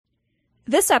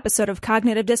This episode of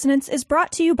Cognitive Dissonance is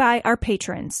brought to you by our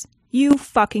patrons. You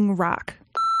fucking rock.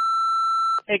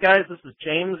 Hey guys, this is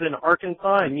James in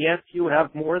Arkansas, and yes, you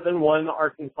have more than one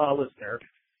Arkansas listener.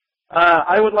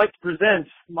 I would like to present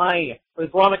my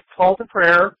Islamic call to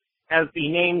prayer as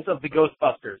the names of the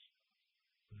Ghostbusters.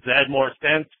 Zedmore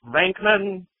Stentz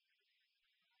Rankman,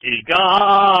 Egon,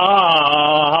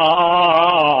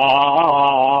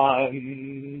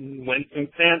 Winston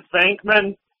Stantz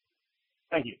Rankman.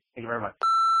 Thank you. Thank you very much.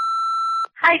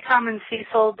 Hi, Tom and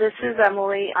Cecil. This is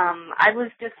Emily. I was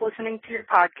just listening to your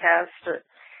podcast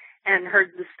and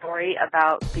heard the story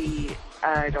about the,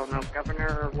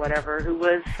 governor or whatever, who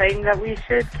was saying that we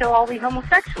should kill all the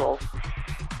homosexuals.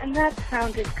 And that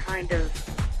sounded kind of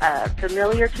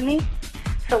familiar to me.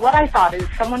 So what I thought is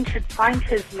someone should find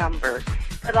his number,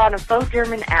 put on a faux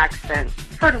German accent,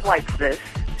 sort of like this.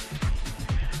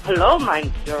 Hello, mein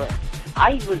Führer.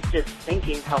 I was just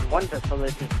thinking how wonderful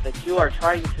it is that you are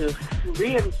trying to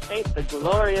reinstate the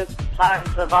glorious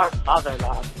plans of our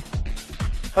fatherland.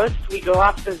 First we go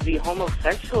after the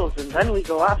homosexuals, and then we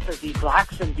go after the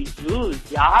blacks and the Jews,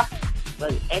 yeah?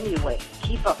 Well, anyway,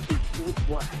 keep up the good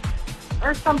work.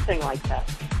 Or something like that.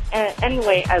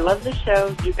 Anyway, I love the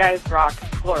show. You guys rock.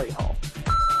 Glory hole.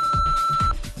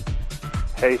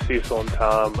 Hey, Cecil and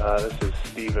Tom. This is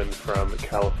Steven from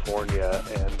California,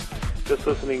 and just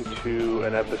listening to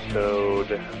an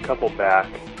episode a couple back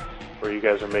where you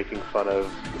guys are making fun of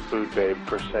the Food Babe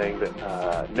for saying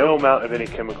that no amount of any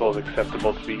chemical is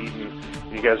acceptable to be eaten.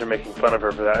 You guys are making fun of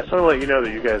her for that. I just want to let you know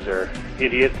that you guys are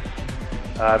idiots.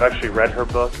 I've actually read her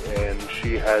book, and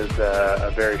she has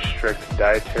a very strict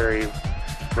dietary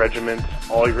regimen.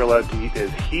 All you're allowed to eat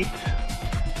is heat,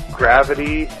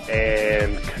 gravity,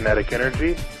 and kinetic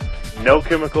energy. No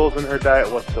chemicals in her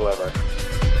diet whatsoever.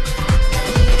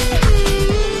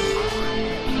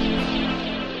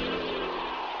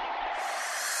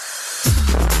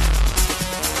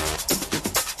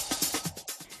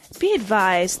 Be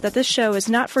advised that this show is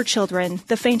not for children,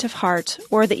 the faint of heart,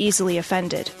 or the easily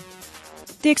offended.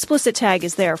 The explicit tag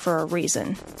is there for a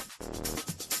reason.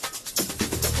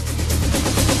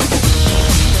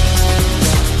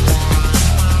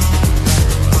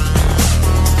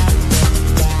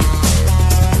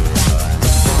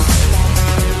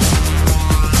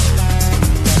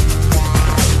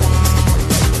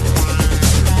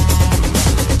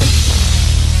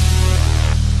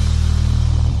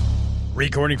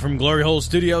 Recording from Glory Hole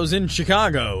Studios in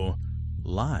Chicago,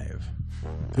 live.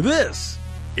 This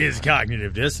is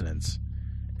Cognitive Dissonance.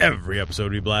 Every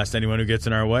episode we blast anyone who gets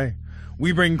in our way.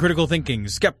 We bring critical thinking,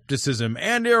 skepticism,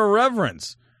 and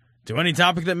irreverence to any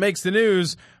topic that makes the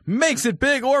news, makes it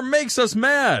big, or makes us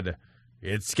mad.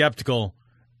 It's skeptical,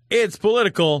 it's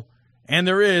political, and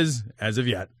there is, as of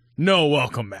yet, no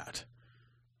welcome mat.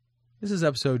 This is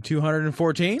episode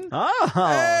 214. Oh,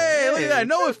 hey, look at that.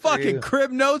 No fucking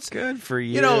crib notes. Good for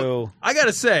you. You know, I got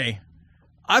to say,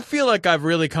 I feel like I've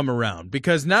really come around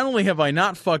because not only have I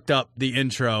not fucked up the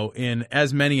intro in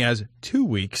as many as 2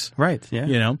 weeks. Right, yeah.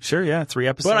 You know? Sure, yeah, 3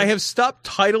 episodes. But I have stopped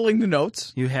titling the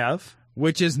notes. You have?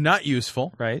 Which is not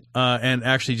useful. Right. And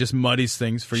actually just muddies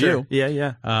things for you. Yeah,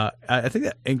 yeah. I think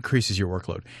that increases your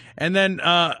workload. And then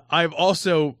I've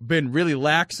also been really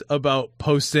lax about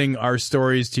posting our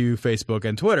stories to Facebook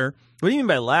and Twitter. What do you mean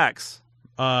by lax?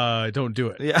 Don't do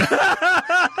it. Yeah.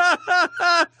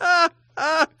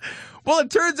 Well, it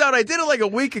turns out I did it like a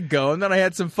week ago, and then I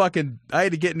had I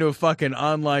had to get into a fucking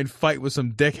online fight with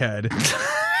some dickhead.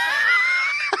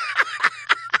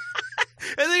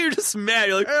 And then you're just mad.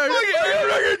 You're like, I'm not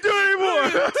going to do it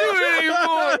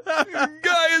anymore.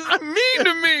 Guy is mean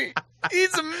to me.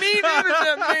 He's a mean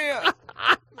internet man.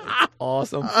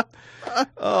 Awesome.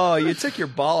 Oh, you took your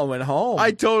ball and went home.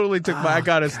 I totally took I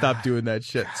got to stop doing that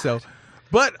shit. So,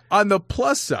 but on the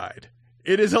plus side,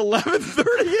 it is 11:30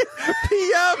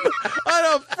 p.m. on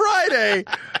a Friday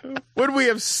when we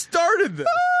have started this.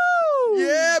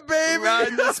 Yeah, baby.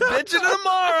 Ride this bitch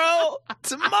tomorrow.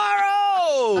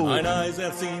 Tomorrow. Mine eyes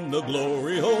have seen the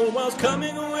glory hole whilst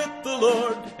coming with the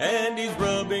Lord, and he's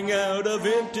rubbing out a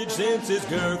vintage since his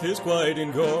girth is quite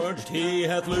engorged. He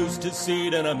hath loosed his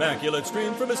seed, an immaculate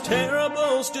stream from his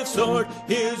terrible stiff sword.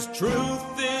 His truth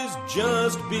is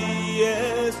just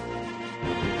BS.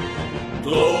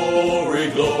 Glory,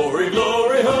 glory,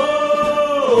 glory,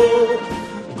 ho!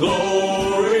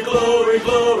 Glory, glory,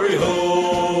 glory,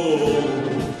 ho!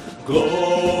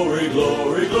 Glory,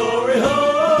 glory, glory,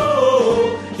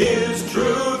 ho! His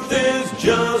truth is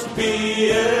just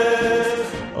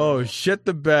BS. Oh, shit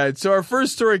the bed. So our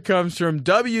first story comes from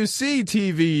WCTV.tv.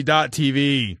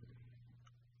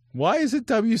 Why is it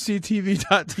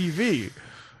WCTV.tv?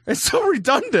 It's so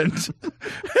redundant.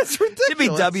 It's ridiculous.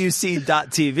 It'd be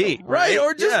WC.TV. Right?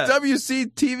 Or just Yeah.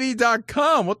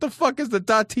 WCTV.com. What the fuck is the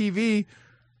 .TV?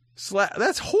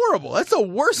 That's horrible. That's the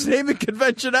worst naming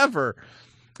convention ever.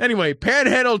 Anyway,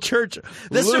 Panhandle Church.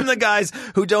 This from the guys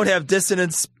who don't have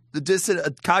cognitive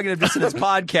dissonance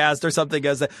podcast or something.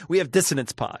 As we have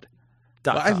dissonance pod.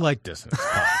 I like Dissonance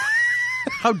Pod.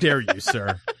 How dare you,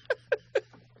 sir?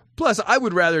 Plus, I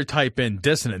would rather type in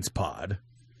Dissonance Pod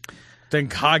than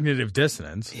Cognitive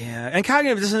Dissonance. Yeah, and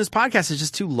cognitive dissonance podcast is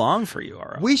just too long for you,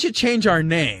 Aro. We should change our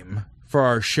name for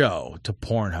our show to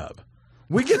Pornhub.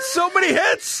 We get so many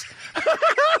hits.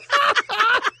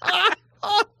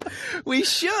 We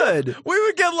should. We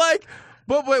would get like,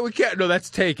 but wait, we can't. No, that's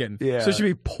taken. Yeah. So it should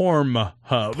be Pornhub.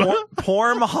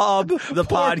 Pornhub, the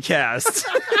podcast.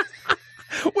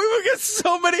 We would get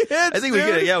so many hits. I think we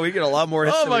get a lot more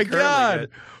hits. Oh than my we currently God. get.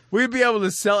 We'd be able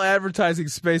to sell advertising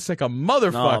space like a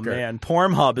motherfucker. Oh man,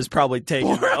 Pornhub is probably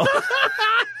taken. Now.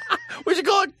 We should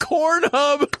call it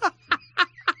Cornhub.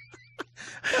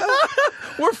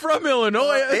 We're from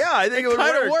Illinois. Yeah, I think it would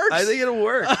kinda work. works. I think it'll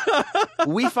work.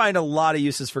 We find a lot of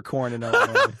uses for corn in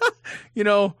Illinois. You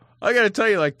know, I got to tell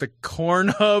you, like the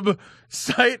Cornhub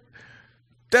site,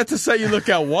 that's a site you look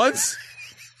at once.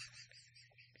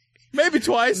 Maybe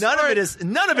twice. None of it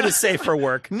is safe for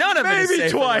work. None of it is Maybe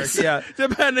safe twice. for work. Yeah.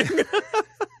 Depending.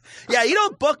 Yeah, you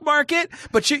don't bookmark it,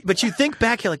 but you think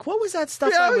back, you're like, what was that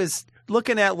stuff Yeah. I was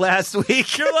looking at last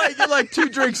week? You're like 2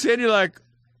 drinks in, you're like,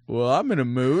 well, I'm in a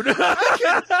mood. I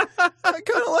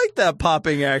kind of like that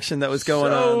popping action that was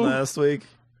going on last week.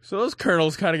 So those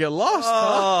kernels kind of get lost.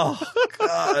 Oh,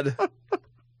 God.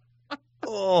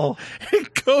 Oh.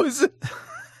 It goes.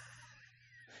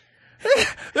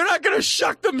 They're not going to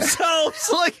shuck themselves.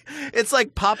 It's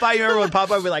like Popeye. You remember when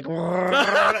Popeye would be like,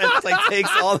 and it's like takes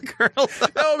all the kernels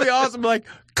out? That would be awesome. Like,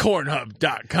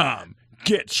 Cornhub.com.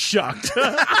 Get shucked.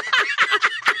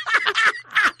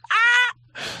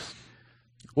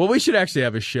 Well, we should actually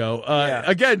have a show. Yeah.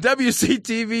 Again,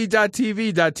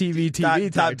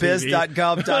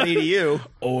 WCTV.tv.biz.gov.edu.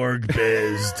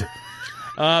 Org-bized.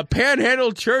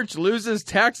 Panhandle Church loses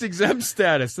tax-exempt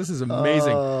status. This is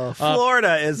amazing.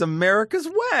 Florida is America's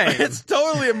Wang. It's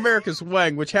totally America's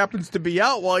Wang, which happens to be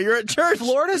out while you're at church.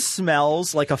 Florida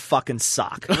smells like a fucking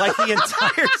sock. Like the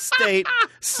entire state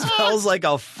smells like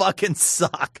a fucking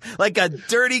sock. Like a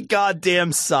dirty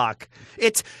goddamn sock.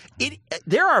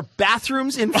 There are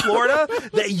bathrooms in Florida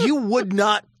that you would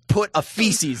not put a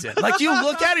feces in. Like, you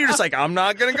look at it, you're just like, I'm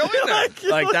not going to go in there.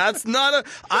 Like, that's not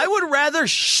I would rather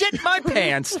shit my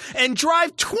pants and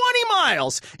drive 20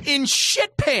 miles in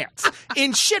shit pants.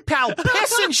 I'll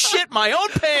piss and shit my own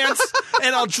pants,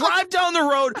 and I'll drive down the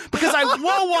road because I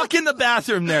won't walk in the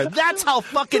bathroom there. That's how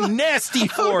fucking nasty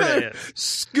Florida is.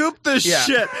 Scoop the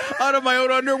shit out of my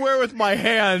own underwear with my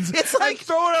hands. It's like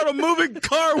throw it out a moving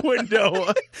car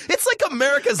window. It's like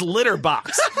America's litter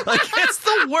box. Like, it's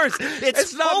the worst.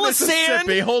 It's not full of sand.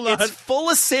 Mississippi. Hold on. It's full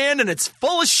of sand and it's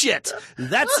full of shit.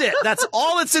 That's it. That's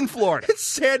all that's in Florida. It's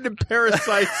sand and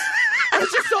parasites.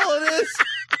 That's just all it is.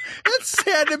 It's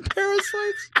sand and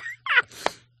parasites.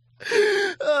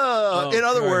 In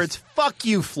other words, fuck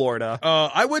you, Florida.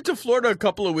 I went to Florida a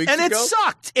couple of weeks And ago. it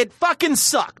sucked. It fucking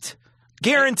sucked.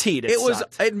 Guaranteed it was,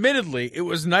 sucked. admittedly, it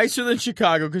was nicer than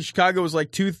Chicago because Chicago was like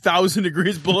 2,000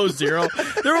 degrees below zero.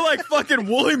 They were like fucking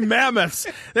woolly mammoths.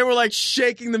 They were like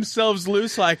shaking themselves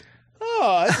loose like,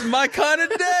 oh, this is my kind of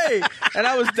day. And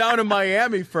I was down in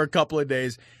Miami for a couple of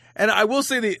days. And I will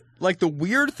say the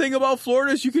weird thing about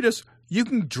Florida is you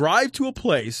can drive to a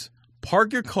place,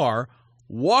 park your car,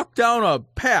 walk down a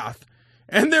path,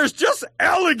 and there's just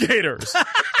alligators.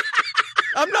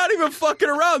 I'm not even fucking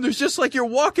around. There's just like you're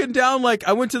walking down. Like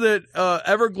I went to the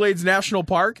Everglades National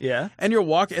Park. Yeah. And you're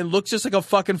walking. It looks just like a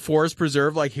fucking forest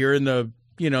preserve, like here in the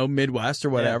Midwest or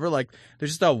whatever. Yeah. Like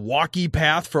there's just a walkie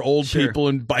path for old people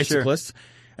and bicyclists.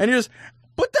 Sure. And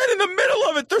but then in the middle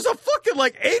of it, there's a fucking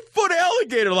like 8-foot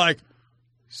alligator. Like,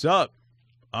 sup?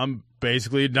 I'm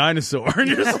basically a dinosaur. And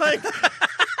you're just like.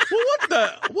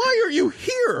 Why are you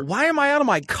here? Why am I out of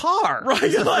my car? Right.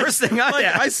 The first thing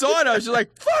I saw it, I was just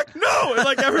like, fuck no. And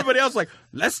like everybody else, like,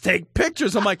 let's take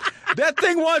pictures. I'm like, that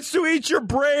thing wants to eat your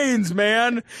brains,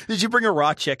 man. Did you bring a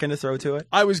raw chicken to throw to it?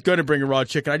 I was going to bring a raw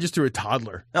chicken. I just threw a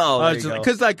toddler. Oh,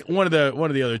 because like one of the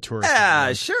other tourists.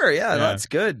 Yeah, sure. Yeah, that's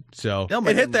good. So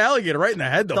it hit the alligator right in the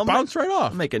head. They'll bounce right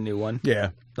off. I'll make a new one. Yeah.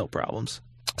 No problems.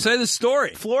 Say the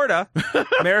story. Florida,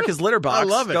 America's litter box. I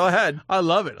love it. Go ahead. I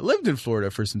love it. I lived in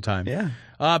Florida for some time. Yeah.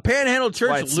 Panhandle Church.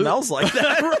 Why it smells like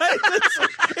that. Right.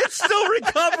 It's still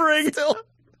recovering.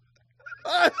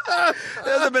 There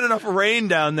hasn't been enough rain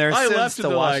down there I since left to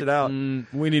wash it out.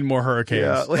 We need more hurricanes.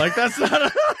 Yeah. Like that's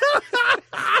not.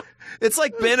 It's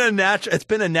like been a natural. It's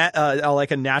been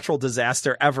like a natural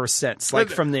disaster ever since. Like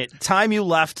from the time you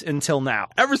left until now.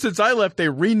 Ever since I left, they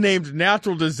renamed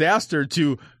natural disaster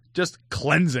to just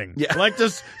cleansing. Yeah. Like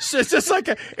just it's just like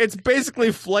it's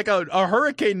basically like a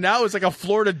hurricane now is like a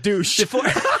Florida douche. Before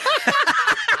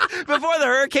the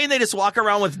hurricane, they just walk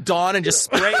around with Dawn and just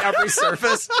spray every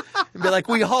surface and be like,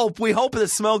 we hope the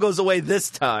smell goes away this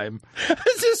time.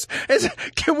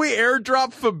 Can we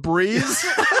airdrop Febreze?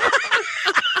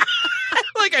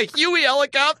 Like a Huey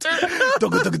helicopter.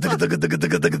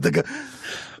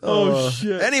 Oh,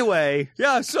 shit. Anyway.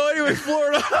 Yeah, so anyway,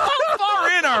 Florida. How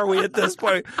far in are we at this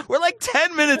point? We're like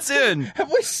 10 minutes in.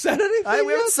 Have we said anything?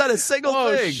 We haven't said a single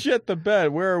thing. Oh, shit, the bed.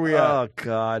 Where are we at? Oh,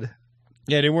 God.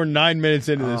 Yeah, dude, we're 9 minutes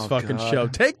into this fucking show.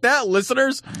 Take that,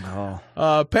 listeners. Oh.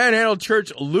 Panhandle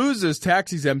Church loses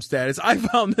tax-exempt status. I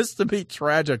found this to be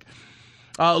tragic.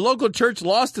 A local church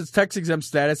lost its tax-exempt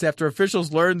status after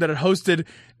officials learned that it hosted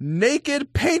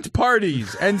naked paint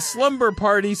parties and slumber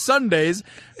party Sundays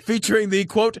featuring the,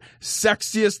 quote,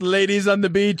 sexiest ladies on the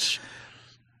beach.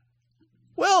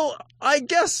 Well, I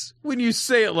guess when you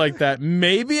say it like that,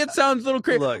 maybe it sounds a little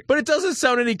crazy, but it doesn't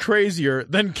sound any crazier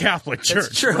than Catholic Church.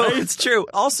 It's true. Right? It's true.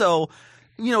 Also,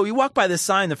 you know, you walk by this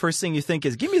sign, the first thing you think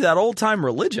is, give me that old time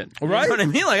religion. Right. You know what I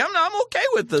mean? Like, I'm okay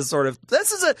with this sort of,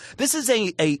 this is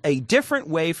a different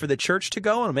way for the church to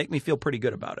go, and it'll make me feel pretty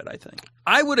good about it, I think.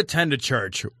 I would attend a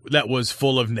church that was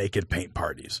full of naked paint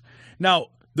parties. Now,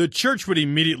 the church would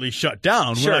immediately shut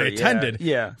down when I attended.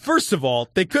 Yeah. First of all,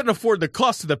 they couldn't afford the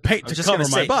cost of the paint to cover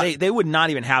my butt. They would not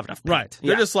even have enough paint. Right.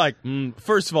 They're just like,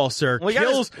 first of all, sir, we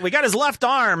got his left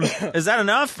arm. Is that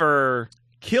enough, or...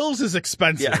 Kills is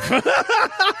expensive. Yeah.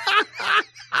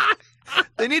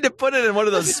 They need to put it in one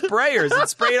of those sprayers and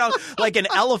spray it out like an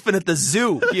elephant at the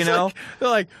zoo, you know? They're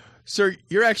like, sir,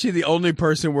 you're actually the only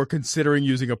person we're considering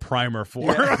using a primer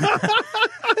for. Yeah.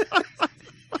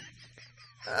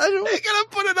 They're going to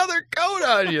put another coat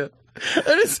on you.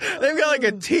 They've got like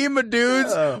a team of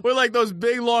dudes with like those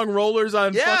big long rollers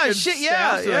on fucking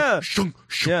staffs. Like, shunk,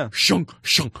 shunk, shunk,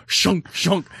 shunk, shunk,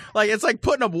 shunk. Like it's like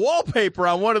putting up wallpaper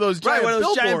on one of those giant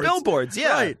billboards. Giant billboards.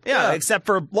 Yeah. Right. Yeah, except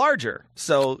for larger.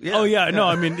 So, yeah. Oh, yeah. No,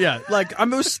 I mean, yeah. Like,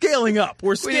 we're scaling up.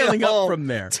 We're scaling up from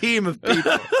there. Team of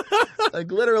people.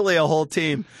 Like literally a whole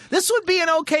team. This would be an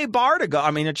okay bar to go.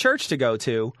 I mean, a church to go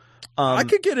to. I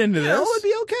could get into this. It would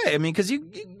be okay. I mean, because you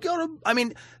go to, I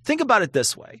mean, think about it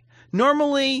this way.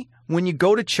 Normally, when you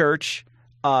go to church,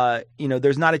 you know,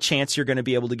 there's not a chance you're going to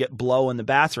be able to get blow in the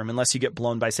bathroom unless you get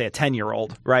blown by, say, a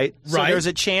 10-year-old, right? So there's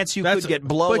a chance you could get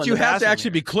blow in the bathroom. But you have to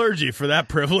actually be clergy for that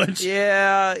privilege.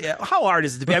 Yeah. How hard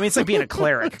is it to be? I mean, it's like being a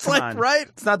cleric. Come on. Right?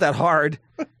 It's not that hard.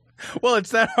 Well,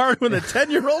 it's that hard when the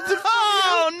 10-year-olds are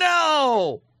Oh,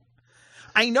 no!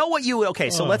 I know what you... Okay,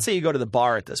 so let's say you go to the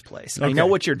bar at this place. Okay. I know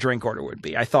what your drink order would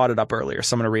be. I thought it up earlier,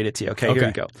 so I'm going to read it to you. Okay, here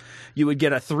you go. You would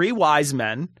get a 3 wise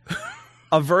men,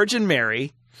 a Virgin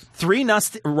Mary, 3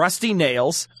 rusty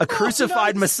nails, a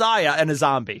crucified Messiah, and a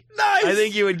zombie. Nice! I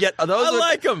think you would get... I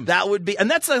like them. That would be... And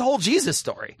that's the whole Jesus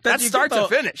story. That's start to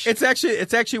finish. It's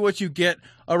actually what you get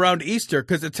around Easter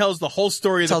because it tells the whole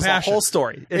story of the Passion. It tells the whole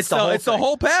story. It's the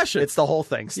whole Passion. It's the whole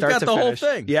thing. Start you got to the finish. whole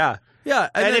thing. Yeah. Yeah.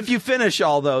 And if you finish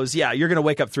all those, you're going to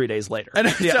wake up 3 days later. And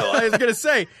so I was going to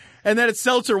say, and then it's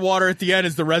seltzer water at the end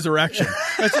is the resurrection.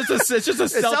 It's just a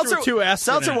seltzer with 2 aspirin.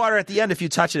 Seltzer water at the end, if you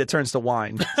touch it, it turns to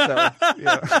wine. So,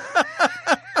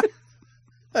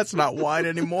 That's not wine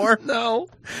anymore. No.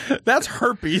 That's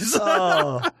herpes.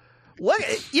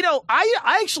 What, you know,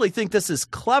 I actually think this is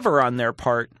clever on their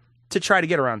part to try to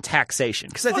get around taxation,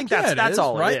 because I think that's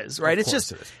all it is, right? It's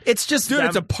just dude,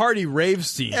 it's a party rave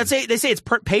scene. They say it's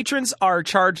patrons are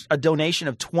charged a donation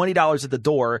of $20 at the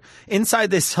door.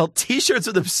 Inside they sell T-shirts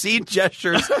with obscene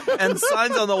gestures and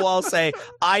signs on the wall say,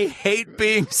 "I hate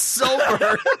being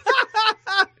sober."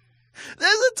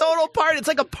 There's a total party. It's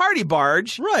like a party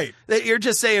barge. Right. That you're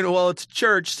just saying, well, it's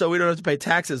church, so we don't have to pay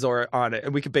taxes on it.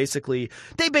 And we could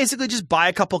they basically just buy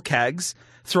a couple kegs,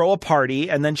 throw a party,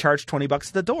 and then charge $20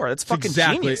 at the door. That's fucking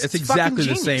genius. It's exactly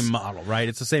the same model, right?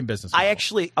 It's the same business model. I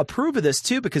actually approve of this,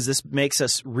 too, because this makes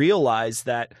us realize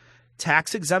that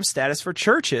tax-exempt status for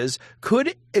churches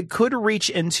could reach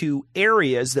into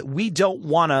areas that we don't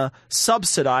want to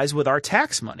subsidize with our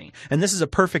tax money. And this is a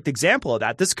perfect example of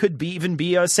that. This could even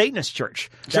be a Satanist church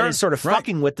that is sort of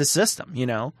fucking with the system, you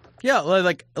know? Yeah,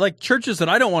 like churches that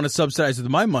I don't want to subsidize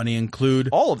with my money include...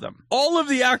 all of them. All of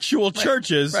the actual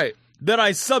churches that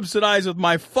I subsidize with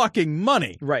my fucking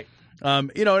money. Right.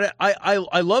 You know,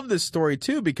 I love this story,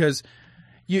 too, because...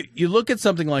 you look at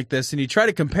something like this and you try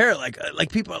to compare it,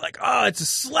 like people are like, oh, it's a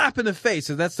slap in the face.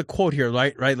 And that's the quote here,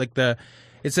 right? Like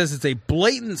it says it's a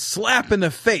blatant slap in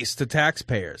the face to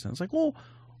taxpayers. And it's like, well,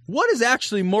 what is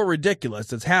actually more ridiculous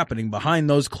that's happening behind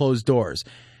those closed doors?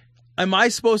 Am I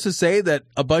supposed to say that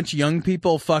a bunch of young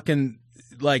people fucking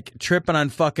like tripping on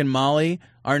fucking Molly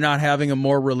are not having a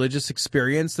more religious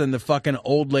experience than the fucking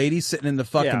old lady sitting in the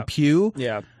fucking pew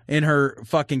in her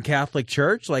fucking Catholic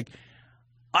church? Like,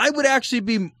 I would actually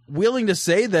be willing to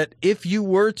say that if you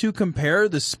were to compare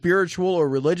the spiritual or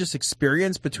religious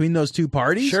experience between those two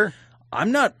parties, sure,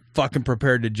 I'm not fucking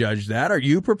prepared to judge that. Are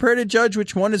you prepared to judge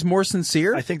which one is more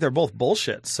sincere? I think they're both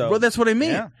bullshit. So, well, that's what I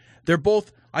mean. Yeah. They're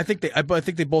both. I think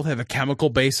they both have a chemical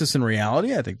basis in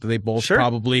reality. I think that they both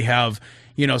probably have,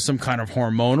 some kind of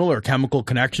hormonal or chemical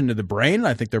connection to the brain.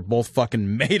 I think they're both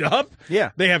fucking made up.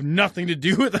 Yeah. They have nothing to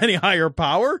do with any higher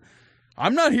power.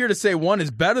 I'm not here to say one is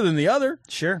better than the other.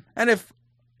 Sure. And if,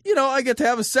 I get to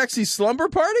have a sexy slumber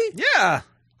party? Yeah.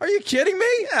 Are you kidding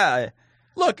me? Yeah.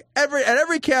 Look, at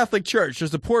every Catholic church,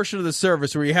 there's a portion of the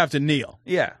service where you have to kneel.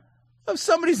 Yeah. If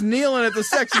somebody's kneeling at the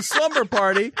sexy slumber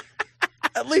party,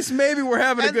 at least maybe we're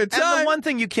having a good time. And the one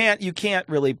thing you can't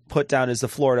really put down is the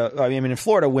Florida. I mean, in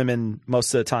Florida, women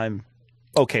most of the time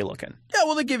okay looking. Yeah,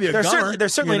 well, they give you a gun. They're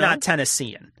certainly not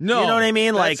Tennessean. No, you know what I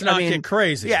mean? Let's not get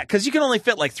crazy. Yeah, because you can only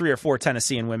fit like 3 or 4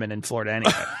 Tennessean women in Florida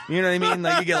anyway. You know what I mean?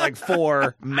 Like you get like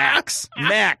 4 max.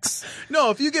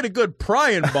 No, if you get a good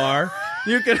prying bar,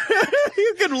 you can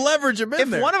leverage them in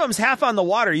there. If one of them's half on the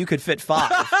water, you could fit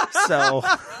 5. So,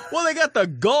 well, they got the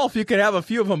Gulf. You could have a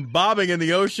few of them bobbing in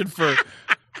the ocean for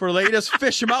like, just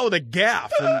fish them out with a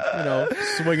gaff and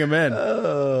swing them in.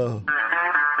 Oh.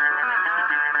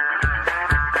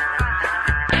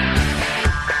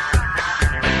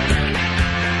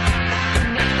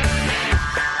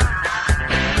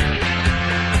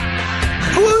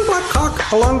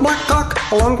 Along black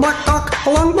cock, along black cock,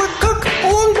 along black cock,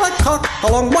 along black cock,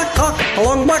 along black cock,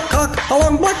 along black cock,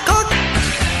 along black cock.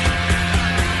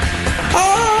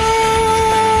 Along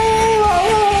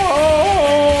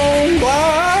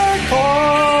black cock.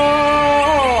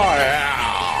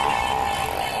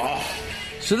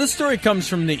 So this story comes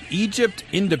from the Egypt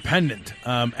Independent,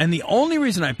 and the only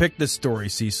reason I picked this story,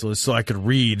 Cecil, is so I could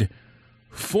read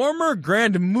former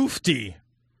Grand Mufti.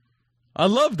 I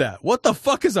love that. What the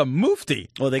fuck is a mufti?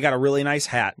 Well, they got a really nice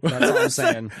hat. That's all I'm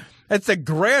saying. It's a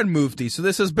Grand Mufti. So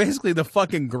this is basically the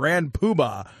fucking Grand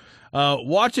Poobah.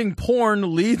 Watching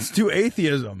porn leads to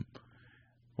atheism.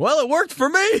 Well, it worked for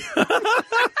me.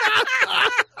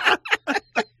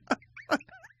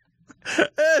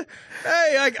 Hey,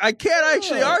 I can't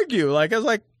actually argue. Like, I was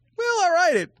like, well, all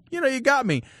right, you got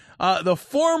me. The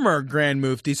former Grand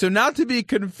Mufti, so not to be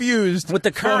confused with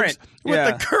the current,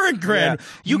 the current Grand.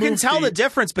 You Mufti. can tell the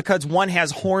difference because one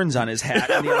has horns on his hat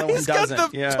and the other one doesn't.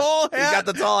 Got the tall hat. He's got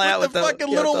the tall hat with the fucking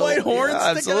little white horns.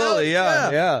 Yeah, sticking absolutely,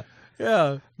 out.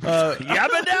 yeah.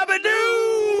 Yabba dabba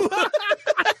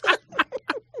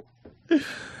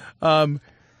doo.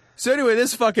 So anyway,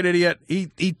 this fucking idiot,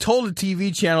 he told a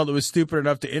TV channel that was stupid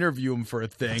enough to interview him for a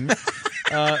thing.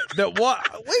 A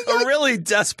really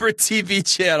desperate TV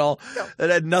channel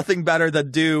that had nothing better to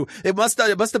do. It must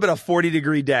have been a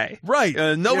 40-degree day. Right.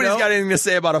 Nobody's got anything to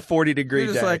say about a 40-degree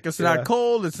day. It's like, it's not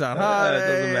cold, it's not hot. It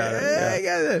doesn't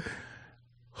matter.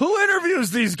 Who interviews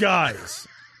these guys?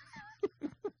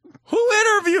 Who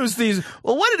interviews these?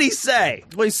 Well, what did he say?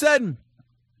 Well, he said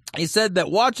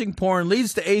that watching porn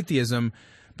leads to atheism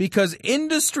because I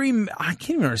can't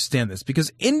even understand this,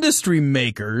 because industry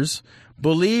makers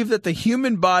believe that the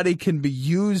human body can be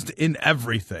used in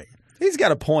everything. He's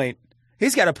got a point.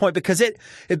 Because it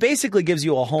basically gives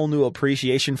you a whole new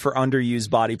appreciation for underused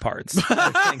body parts. You know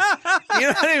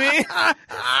what I mean?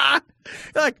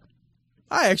 Like,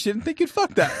 I actually didn't think you'd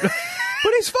fuck that.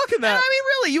 But he's fucking that. I mean,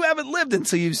 really, you haven't lived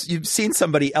until you've seen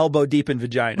somebody elbow deep in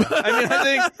vagina. I mean,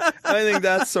 I think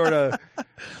that's sort of...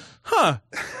 Huh.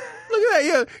 Look at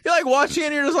that. You're like watching it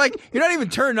and you're just like, you're not even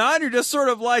turned on. You're just sort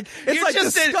of like, it's you're like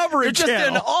just Discovery You're just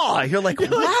Channel. in awe. You're like,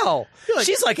 wow.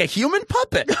 She's like a human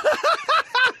puppet.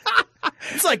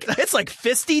 It's like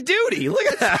fisty duty. Look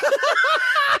at that.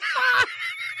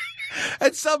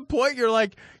 At some point, you're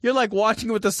like watching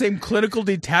it with the same clinical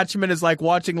detachment as like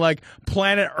watching like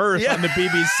Planet Earth on the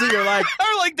BBC. You're like,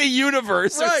 or like the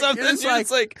universe or something.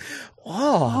 It's like,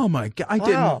 oh my God, I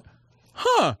didn't.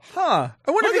 Huh. I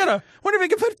wonder if I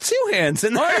can put 2 hands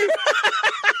in there.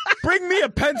 Bring me a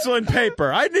pencil and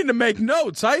paper. I need to make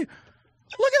notes. Look at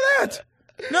that.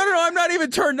 No, I'm not even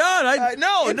turned on.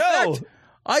 No.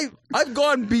 I've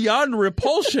gone beyond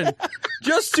repulsion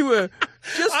just to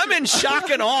I'm in shock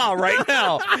and awe right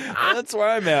now. That's where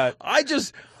I'm at. I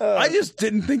just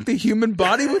didn't think the human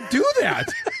body would do that.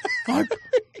 Well,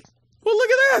 look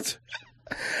at that.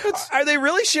 Are they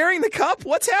really sharing the cup?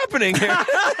 What's happening here?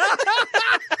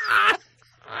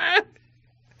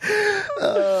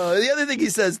 The other thing he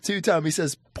says too, Tom, he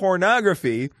says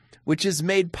pornography, which is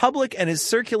made public and is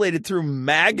circulated through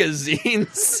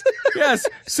magazines. Yes,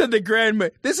 said the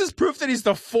Grand. This is proof that he's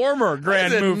the former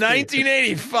Grand Mufti.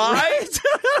 1985?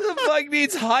 The fuck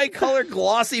needs high color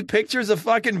glossy pictures of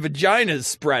fucking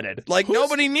vaginas spreaded? Like,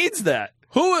 nobody needs that.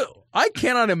 I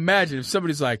cannot imagine if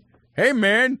somebody's like, hey,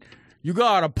 man, you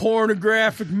got a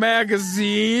pornographic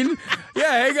magazine?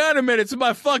 Yeah, hang on a minute. It's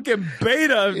my fucking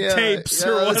beta tapes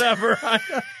or whatever.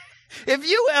 If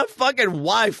you have fucking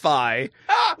Wi-Fi,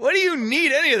 what do you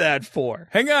need any of that for?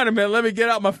 Hang on a minute. Let me get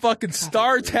out my fucking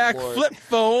StarTAC flip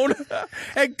phone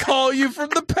and call you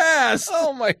from the past.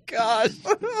 Oh, my gosh.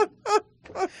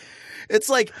 It's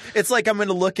like I'm going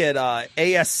to look at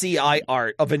ASCI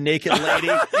art of a naked lady.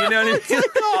 You know what I mean?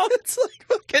 It's like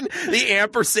fucking the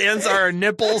ampersands are her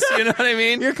nipples. You know what I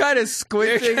mean? You're kind of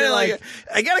squinting. Like,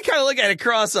 I got to kind of look at it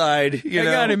cross-eyed. Hang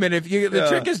on a minute. The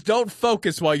trick is don't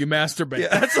focus while you masturbate.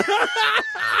 Yeah.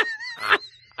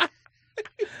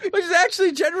 Which is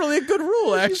actually generally a good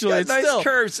rule, actually. It's got nice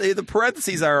curves. The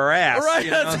parentheses are her ass. Right.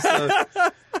 You know,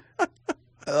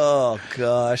 oh,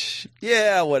 gosh.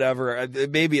 Yeah, whatever.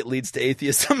 Maybe it leads to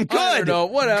atheism. Good. I don't know.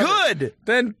 Whatever. Good.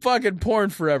 Then fucking porn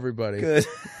for everybody. Good.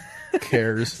 Who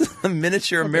cares?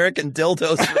 Miniature American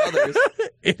dildos for others.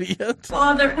 Idiot.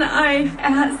 Father, and I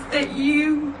ask that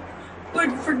you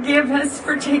would forgive us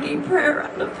for taking prayer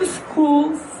out of the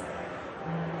schools.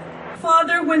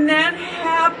 Father, when that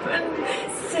happened,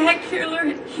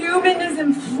 secular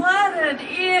humanism flooded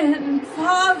in.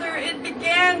 Father, it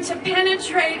began to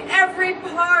penetrate every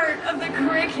part of the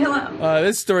curriculum.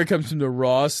 This story comes from the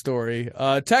Raw story.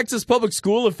 Texas public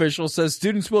school official says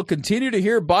students will continue to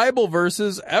hear Bible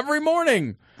verses every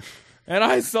morning. And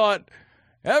I thought,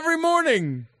 every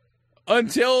morning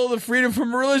until the Freedom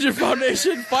from Religion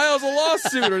Foundation files a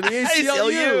lawsuit, or the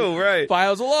ACLU right.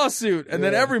 files a lawsuit, and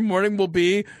then every morning will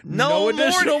be no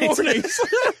additional mornings.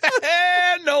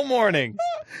 No morning.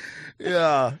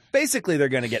 Yeah. Basically, they're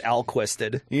going to get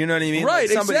Alquisted. You know what I mean? Right,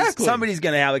 exactly. Somebody's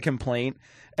going to have a complaint,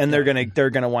 and they're going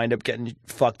to wind up getting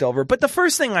fucked over. But the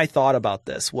first thing I thought about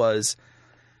this was,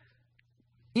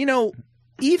 you know,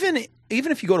 even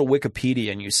if you go to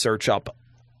Wikipedia and you search up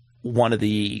one of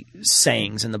the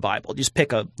sayings in the Bible, just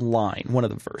pick a line, one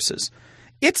of the verses,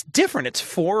 it's different. It's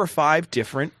 4 or 5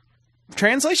 different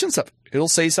translations of it. It'll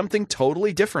say something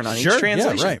totally different on each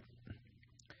translation. Yeah, right.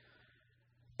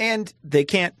 And they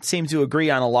can't seem to agree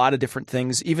on a lot of different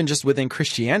things, even just within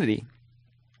Christianity,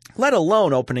 let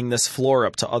alone opening this floor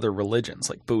up to other religions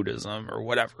like Buddhism or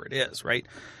whatever it is, right?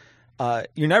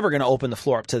 You're never going to open the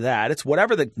floor up to that. It's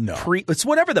whatever it's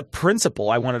whatever the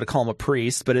principle. I wanted to call him a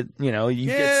priest, but get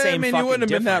same. You wouldn't have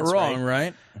been that wrong,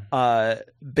 right?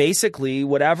 Basically,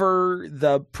 whatever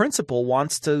the principal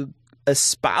wants to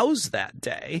espouse that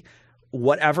day,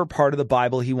 whatever part of the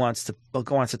Bible he wants to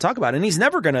talk about, and he's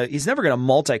never gonna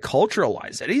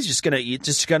multiculturalize it. He's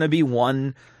just gonna be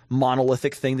one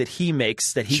monolithic thing that he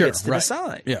makes that he gets to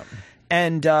decide. Yeah.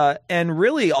 And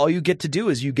really all you get to do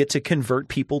is you get to convert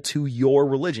people to your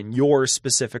religion, your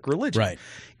specific religion. Right.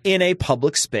 In a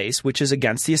public space, which is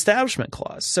against the Establishment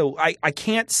Clause. So I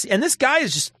can't see, and this guy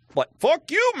is just like, fuck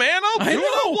you, man, I'll do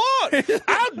what I want.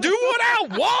 I'll do what I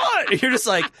want. You're just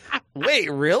like,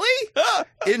 wait, really?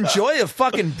 Enjoy a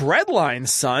fucking breadline,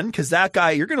 son, because that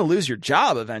guy, you're going to lose your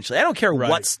job eventually. I don't care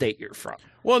what state you're from.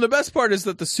 Well, the best part is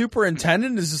that the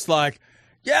superintendent is just like,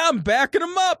 yeah, I'm backing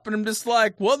him up. And I'm just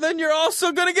like, well, then you're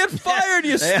also going to get fired,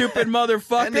 you stupid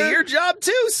motherfucker. And your job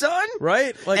too, son.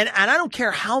 Right? Like, and I don't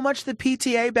care how much the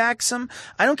PTA backs them.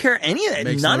 I don't care any of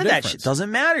that. None of that shit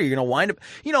doesn't matter. You're going to wind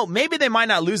up, maybe they might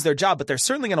not lose their job, but they're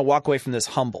certainly going to walk away from this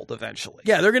humbled eventually.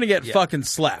 Yeah, they're going to get fucking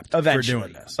slapped eventually. for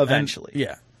doing this. Eventually.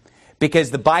 Yeah. Because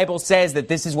the Bible says that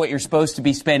this is what you're supposed to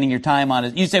be spending your time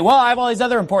on. You say, well, I have all these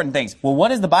other important things. Well, what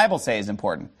does the Bible say is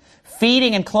important?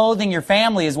 Feeding and clothing your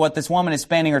family is what this woman is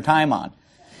spending her time on.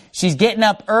 She's getting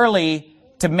up early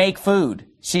to make food.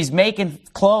 She's making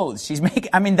clothes.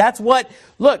 That's what,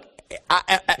 look,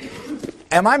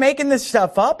 am I making this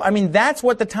stuff up? That's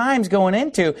what the time's going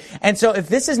into. And so if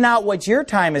this is not what your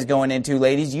time is going into,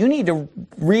 ladies, you need to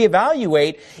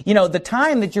reevaluate, the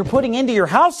time that you're putting into your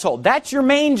household. That's your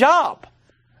main job.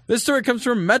 This story comes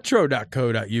from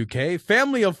metro.co.uk.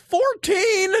 Family of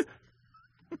 14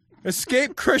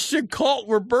 escape Christian cult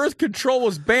where birth control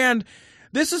was banned.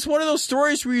 This is one of those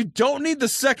stories where you don't need the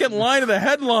second line of the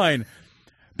headline.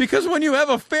 Because when you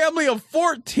have a family of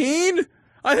 14,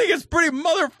 I think it's pretty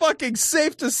motherfucking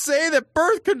safe to say that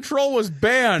birth control was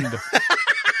banned.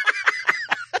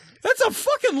 That's a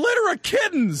fucking litter of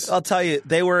kittens. I'll tell you,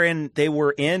 they were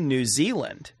in New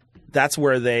Zealand. That's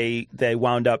where they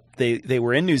wound up. They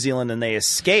were in New Zealand and they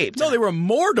escaped. No, they were in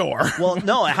Mordor. Well,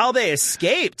 no, how they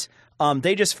escaped.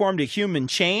 They just formed a human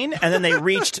chain and then they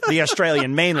reached the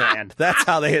Australian mainland. That's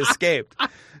how they escaped.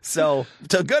 So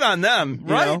good on them,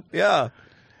 right? You know? Yeah.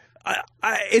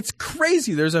 It's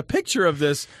crazy. There's a picture of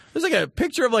this. There's like a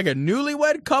picture of like a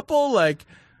newlywed couple, like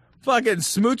fucking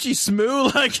smoochy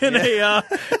smoo, like in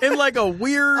like a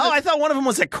weird. Oh, I thought one of them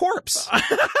was a corpse.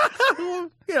 You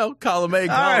know, column A,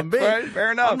 column B. Right,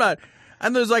 fair enough. I'm not.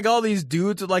 And there's like all these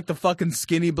dudes with like the fucking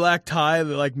skinny black tie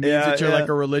that like means that you're like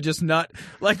a religious nut.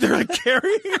 Like they're like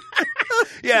carrying.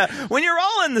 Yeah, when you're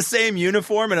all in the same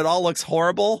uniform and it all looks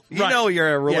horrible, you know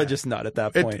you're a religious nut at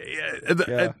that point.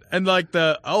 And like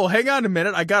hang on a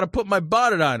minute, I got to put my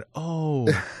bonnet on. Oh,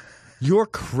 you're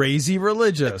crazy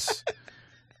religious.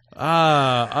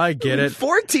 I get it.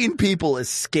 14 people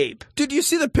escape. Did you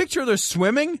see the picture of their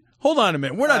swimming? Hold on a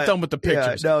minute. We're not done with the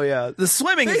pictures. The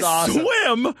swimming is awesome.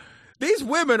 Swim. These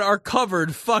women are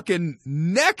covered fucking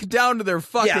neck down to their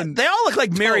fucking. Yeah, they all look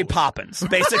like Mary Poppins,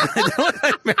 basically. They look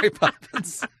like Mary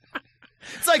Poppins.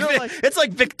 It's like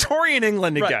Victorian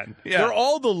England again. Yeah. They're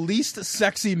all the least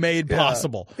sexy maid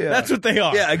possible. Yeah. That's what they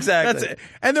are. Yeah, exactly. That's it.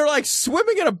 And they're like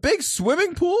swimming in a big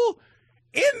swimming pool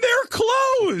in their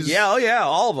clothes. Yeah,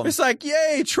 all of them. It's like,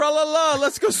 yay, tra-la-la,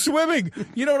 let's go swimming.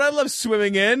 You know what I love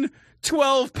swimming in?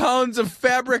 12 pounds of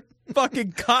fabric,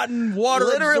 fucking cotton, water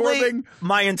Literally absorbing.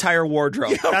 My entire wardrobe.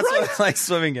 Yeah, That's right? what it's like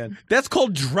swimming in. That's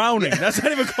called drowning. That's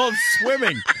not even called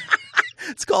swimming.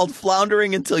 It's called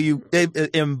floundering until you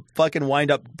fucking wind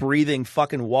up breathing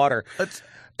fucking water.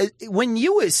 When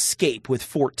you escape with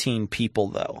 14 people,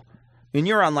 though, and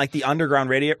you're on like the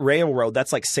underground railroad,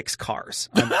 that's like 6 cars.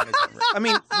 I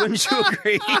mean, wouldn't you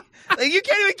agree? Like, you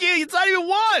can't even. It's not even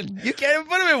one. You can't even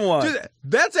put them in one. Dude,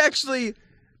 that's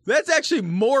actually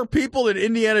more people than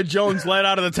Indiana Jones led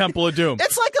out of the Temple of Doom.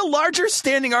 It's like a larger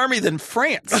standing army than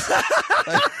France.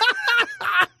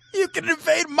 You can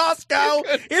invade Moscow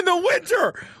in the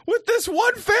winter with this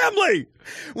one family.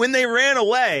 When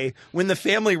the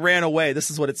family ran away,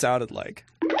 this is what it sounded like.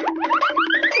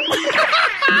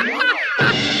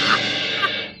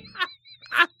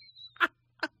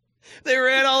 They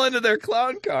ran all into their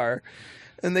clown car.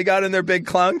 And they got in their big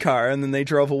clown car, and then they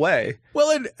drove away.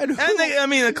 Well,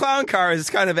 the clown car is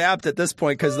kind of apt at this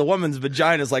point because the woman's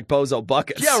vagina is like Bozo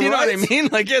buckets. Yeah, you know right? what I mean?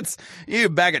 Like you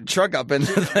back a truck up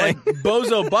into the thing. Like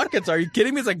Bozo buckets? Are you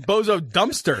kidding me? It's like Bozo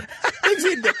dumpster.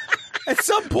 At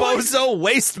some point, Bozo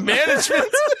waste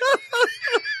management.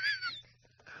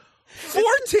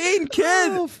 14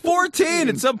 kids. 14.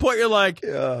 At some point, you're like,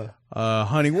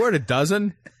 honey, we're at a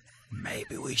dozen.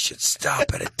 Maybe we should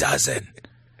stop at a dozen.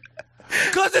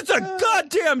 Because it's a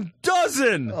goddamn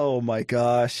dozen. Oh, my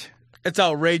gosh. It's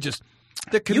outrageous.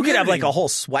 You could have like a whole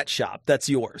sweatshop that's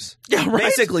yours. Yeah, right?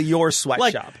 Basically your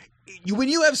sweatshop. When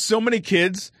you have so many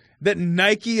kids that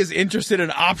Nike is interested in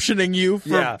optioning you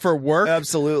for work.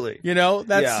 Absolutely. You know,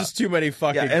 that's just too many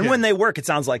fucking kids. And when they work, it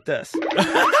sounds like this.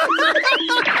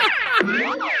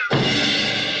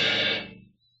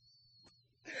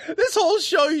 This whole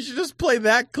show, you should just play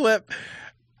that clip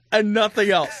and nothing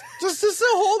else. Just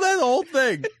hold that whole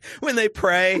thing. When they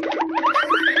pray.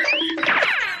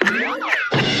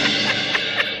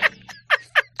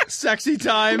 Sexy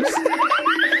times.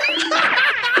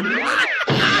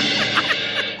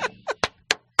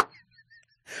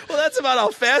 Well, that's about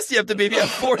how fast you have to be if you have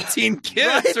 14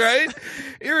 kids, right?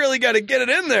 You really got to get it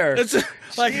in there. It's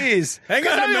like, jeez. Hang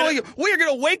on a minute. We are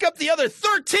going to wake up the other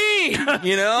 13,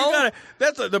 you know?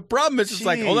 The problem is just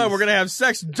like, hold on, we're going to have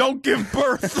sex. Don't give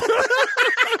birth.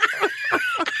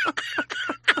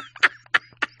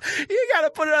 You got to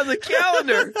put it on the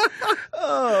calendar.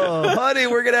 Oh, honey,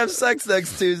 we're going to have sex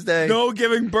next Tuesday. No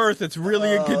giving birth. It's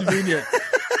really inconvenient.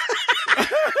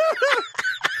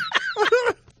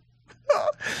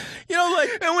 You know, like,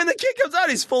 and when the kid comes out,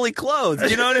 he's fully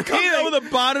clothed. You know what I mean? Comes out with a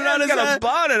bonnet on his head. Got a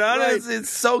bonnet on. Right. It's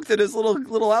soaked in his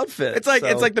little outfit. It's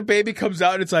like the baby comes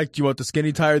out and it's like, do you want the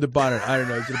skinny tie or the bonnet? I don't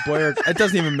know. Is it a boy or it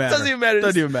doesn't even matter.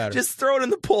 Doesn't even matter. Just throw it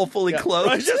in the pool fully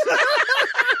clothed.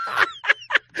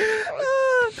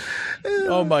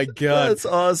 Oh my God. That's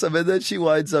awesome. And then she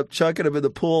winds up chucking him in the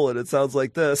pool and it sounds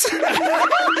like this.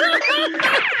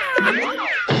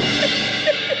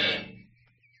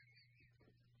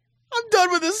 I'm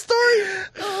done with this story.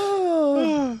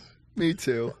 Oh, me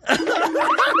too.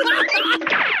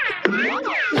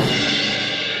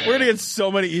 We're gonna get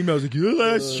so many emails like, your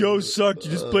last show sucked.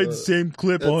 You just played the same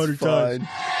clip 100 times.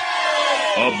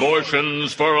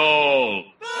 Abortions for all.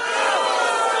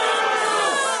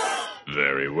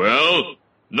 Very well.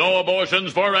 No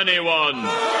abortions for anyone.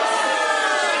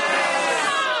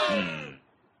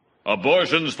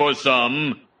 Abortions for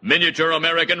some, miniature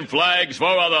American flags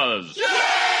for others.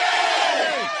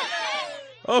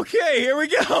 Okay, here we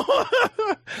go.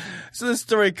 So this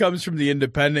story comes from The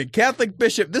Independent. Catholic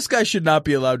bishop, this guy should not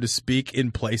be allowed to speak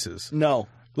in places. No.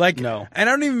 No. And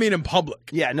I don't even mean in public.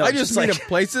 Yeah, no. I just mean in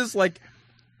places like,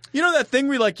 you know that thing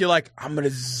where you're like, I'm going to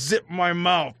zip my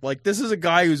mouth. Like, this is a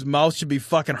guy whose mouth should be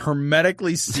fucking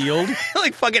hermetically sealed.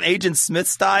 Like fucking Agent Smith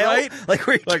style. Right? Like,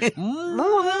 where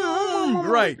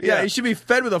right. Yeah, he should be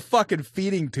fed with a fucking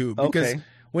feeding tube. Because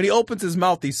when he opens his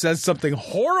mouth, he says something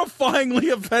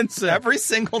horrifyingly offensive. Every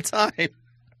single time.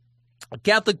 A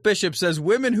Catholic bishop says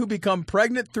women who become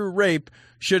pregnant through rape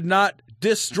should not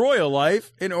destroy a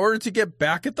life in order to get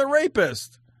back at the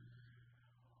rapist.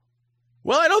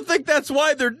 Well, I don't think that's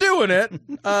why they're doing it.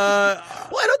 I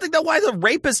don't think that's why the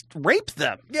rapist raped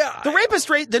them. Yeah. The rapist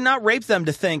did not rape them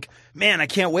to think, man, I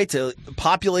can't wait to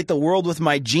populate the world with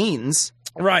my genes.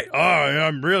 Right. Oh,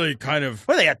 I'm really kind of...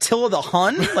 What are they, Attila the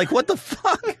Hun? Like, what the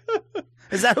fuck?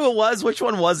 Is that who it was? Which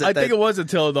one was it? I think it was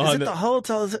Attila the Hun. Is it the Hun?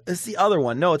 It's the other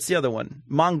one. No, it's the other one.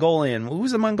 Mongolian.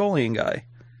 Who's the Mongolian guy?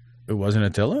 It wasn't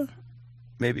Attila?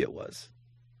 Maybe it was.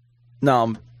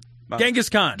 No, Genghis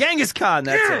Khan. Genghis Khan,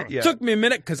 that's it. Yeah. Took me a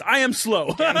minute because I am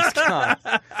slow. Genghis Khan.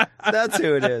 That's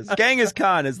who it is. Genghis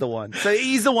Khan is the one. So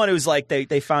he's the one who's like,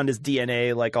 they found his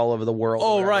DNA like all over the world.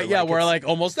 Oh, right. Yeah, where like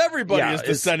almost everybody is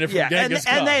descended from Genghis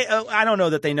Khan. And they, I don't know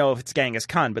that they know if it's Genghis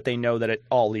Khan, but they know that it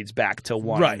all leads back to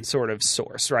one sort of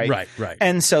source, right? Right.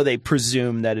 And so they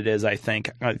presume that it is, I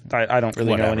think. I don't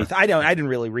really know anything. I didn't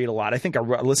really read a lot. I think I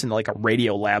listened to like a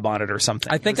Radio Lab on it or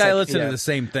something. I think I listened to the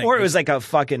same thing. Or it was like a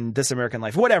fucking This American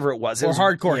Life, whatever it was. Or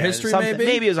Hardcore History, maybe?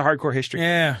 Maybe it was a Hardcore History.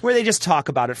 Yeah. Where they just talk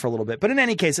about it for a little bit. But in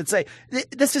any case, it's like,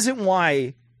 this isn't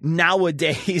why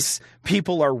nowadays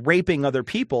people are raping other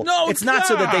people. No, it's not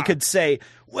so that they could say,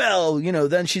 well,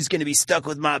 then she's going to be stuck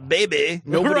with my baby.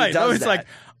 Nobody does it's that. like,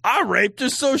 I raped her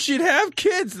so she'd have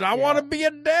kids, and I want to be a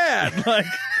dad. Like,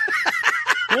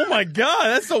 oh my God,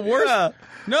 that's the worst. Yeah.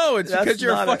 No, it's because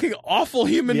you're a fucking awful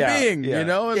human being,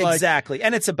 And exactly.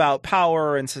 And it's about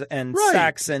power and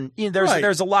sex, and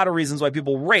there's a lot of reasons why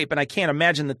people rape, and I can't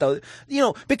imagine that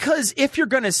because if you're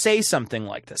going to say something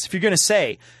like this, if you're going to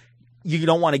say you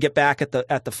don't want to get back at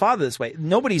the father this way,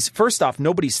 nobody's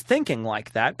thinking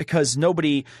like that because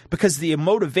the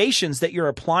motivations that you're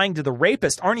applying to the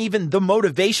rapist aren't even the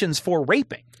motivations for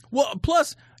raping. Well,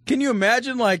 plus, can you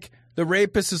imagine like the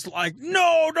rapist is like,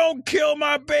 no, don't kill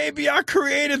my baby I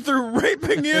created through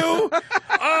raping you.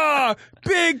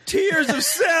 Big tears of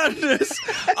sadness.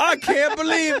 I can't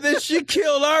believe that she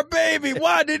killed our baby.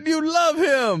 Why didn't you love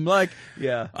him? Like,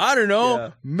 I don't know.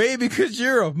 Yeah. Maybe because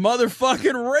you're a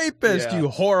motherfucking rapist, you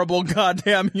horrible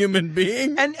goddamn human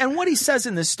being. And what he says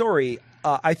in this story,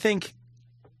 I think,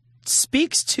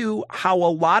 speaks to how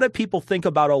a lot of people think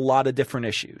about a lot of different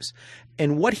issues.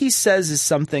 And what he says is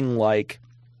something like,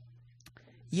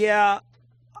 yeah,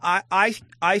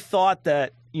 I thought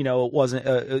that, it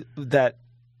wasn't that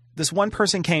this one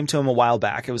person came to him a while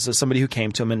back. It was somebody who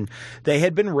came to him and they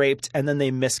had been raped and then they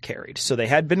miscarried. So they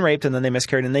had been raped and then they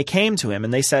miscarried and they came to him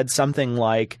and they said something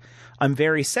like, I'm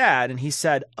very sad. And he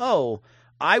said, oh,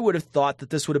 I would have thought that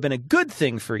this would have been a good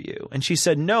thing for you. And she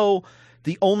said, no,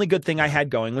 the only good thing I had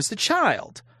going was the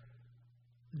child.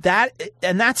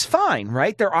 That's fine,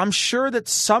 right? I'm sure that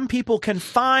some people can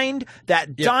find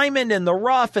that diamond in the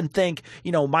rough and think,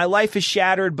 my life is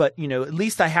shattered, but at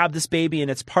least I have this baby and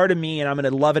it's part of me and I'm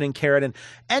going to love it and care it.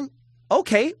 And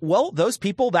okay, well, those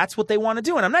people, that's what they want to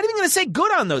do. And I'm not even going to say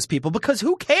good on those people because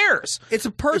who cares? It's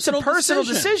a personal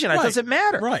decision. Right. It doesn't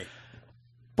matter. Right.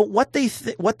 But what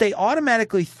they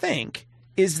automatically think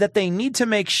is that they need to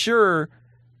make sure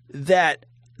that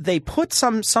they put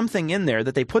something in there,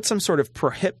 that they put some sort of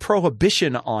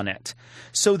prohibition on it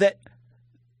so that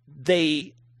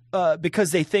they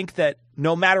because they think that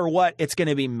no matter what, it's going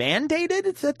to be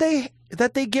mandated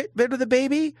that they get rid of the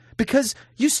baby, because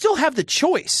you still have the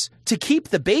choice to keep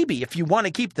the baby if you want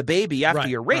to keep the baby after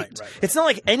you're raped. Right. It's not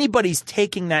like anybody's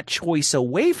taking that choice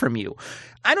away from you.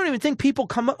 I don't even think people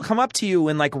come up to you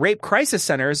in like rape crisis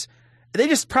centers.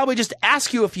 They probably just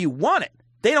ask you if you want it.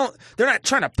 They're not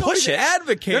trying to push it.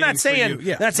 Advocating. They're not saying, for you.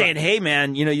 They're not saying, hey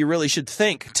man, you really should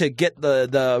think to get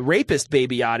the rapist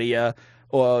baby out of you,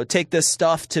 or take this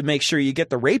stuff to make sure you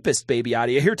get the rapist baby out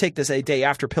of you. Here, take this a day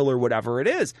after pill or whatever it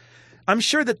is. I'm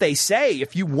sure that they say,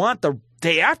 if you want the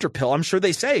day after pill. I'm sure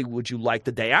they say, would you like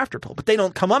the day after pill? But they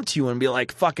don't come up to you and be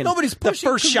like, fucking, Nobody's pushing,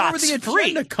 the first 'cause where would shot's the free.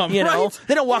 agenda come, you know, right?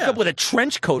 they don't walk Yeah. up with a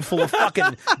trench coat full of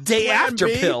fucking day Plan after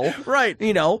B. pill. Right.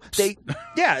 You know,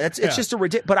 it's just a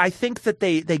ridiculous, but I think that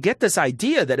they get this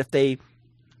idea that if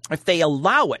they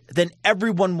allow it, then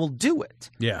everyone will do it.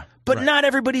 Yeah. But right. not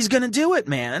everybody's going to do it,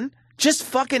 man. Just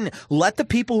fucking let the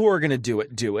people who are going to do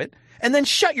it, and then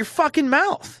shut your fucking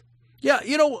mouth. Yeah,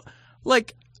 you know,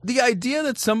 like the idea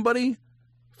that somebody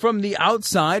from the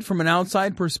outside, from an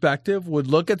outside perspective, would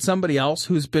look at somebody else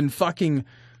who's been fucking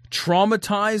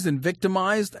traumatized and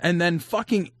victimized and then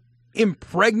fucking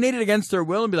impregnated against their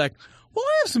will and be like, well,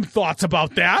 I have some thoughts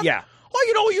about that. Yeah. Oh,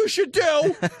 you know what you should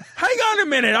do? Hang on a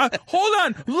minute. Hold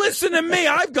on. Listen to me.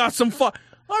 I've got some fun.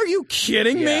 Are you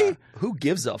kidding me? Who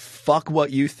gives a fuck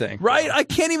what you think? Right? bro? I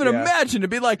can't even imagine to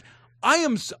be like, I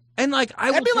am, and like,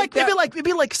 I will it'd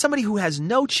be like somebody who has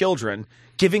no children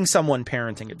giving someone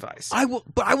parenting advice. I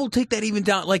will take that even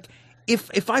down. Like,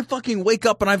 if I fucking wake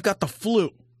up and I've got the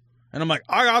flu, and I'm like,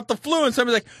 I got the flu, and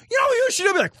somebody's like, you know what you should do?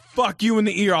 I'll be like, fuck you in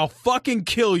the ear. I'll fucking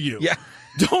kill you. Yeah.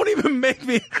 Don't even make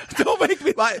me. Don't make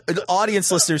me. My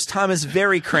audience listeners, Tom is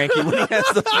very cranky when he has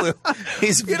the flu.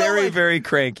 He's very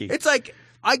cranky. It's like,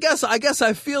 I guess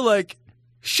I feel like,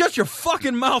 shut your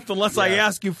fucking mouth unless I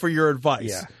ask you for your advice.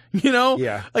 Yeah. You know?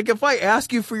 Yeah. Like, if I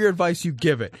ask you for your advice, you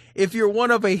give it. If you're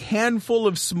one of a handful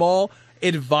of small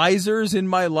advisors in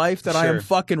my life that I am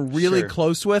fucking really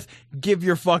close with, give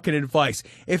your fucking advice.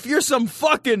 If you're some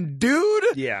fucking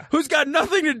dude who's got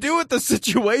nothing to do with the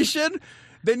situation,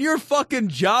 then your fucking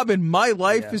job in my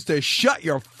life is to shut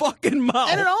your fucking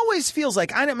mouth. And it always feels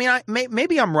like,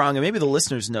 maybe I'm wrong, and maybe the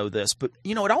listeners know this, but,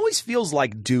 you know, it always feels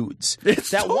like dudes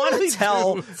that want to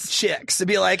tell chicks to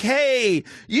be like, hey,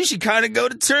 you should kind of go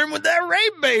to term with that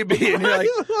rape baby. And you're like,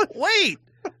 wait,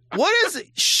 what is it?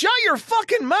 Shut your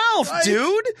fucking mouth,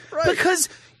 dude. Right. Because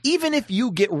even if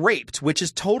you get raped, which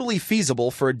is totally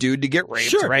feasible for a dude to get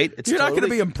raped, right? You're not going to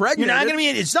be impregnated. You're not going to be.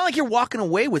 It's not like you're walking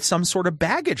away with some sort of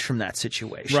baggage from that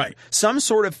situation, right? Some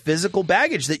sort of physical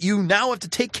baggage that you now have to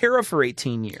take care of for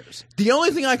 18 years. The only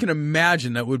thing I can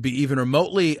imagine that would be even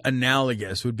remotely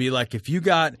analogous would be like if you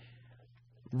got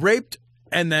raped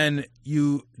and then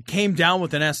you came down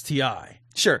with an STI,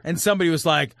 and somebody was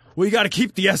like, "Well, you got to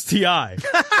keep the STI,"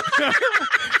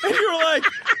 and you were like.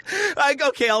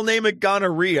 Okay, I'll name it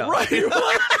gonorrhea. Right.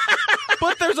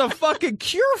 But there's a fucking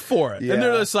cure for it. And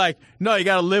they're just like, no, you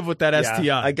got to live with that STI.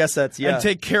 I guess that's, And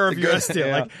take care of your STI.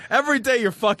 Yeah. Like, every day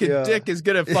your fucking dick is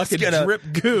going to fucking drip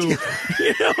goo.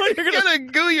 You know, you're going to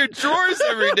goo your drawers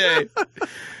every day.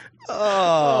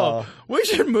 Oh. We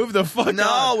should move the fuck on.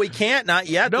 No, we can't. Not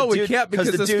yet. No, we can't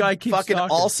because the this dude guy keeps fucking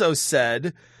talking. also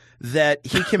said that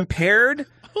he compared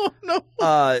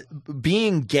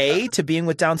being gay to being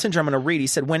with Down syndrome. I'm going to read. He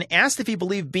said, when asked if he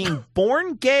believed being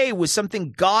born gay was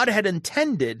something God had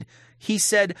intended, he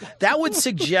said that would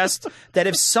suggest that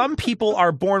if some people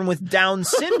are born with Down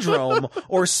syndrome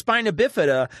or spina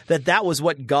bifida, that was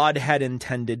what God had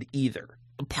intended either.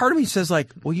 Part of me says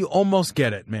like, well, you almost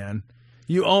get it, man.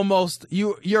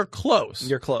 You're close.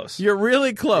 You're close. You're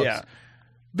really close. Yeah.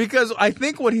 Because I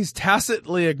think what he's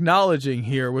tacitly acknowledging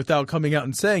here without coming out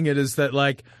and saying it is that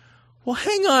like, well,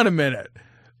 hang on a minute.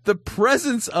 The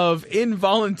presence of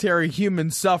involuntary human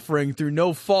suffering through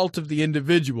no fault of the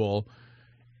individual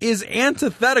is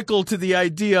antithetical to the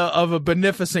idea of a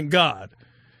beneficent God.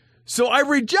 So I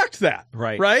reject that.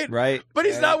 Right. But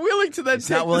he's not willing to then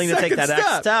take that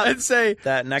next step and say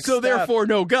that next so step. Therefore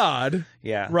no God.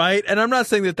 Yeah. Right? And I'm not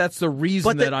saying that that's the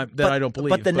reason that I don't believe.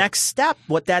 But the next step,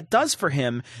 what that does for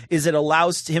him is it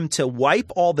allows him to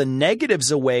wipe all the negatives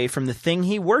away from the thing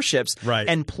he worships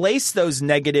and place those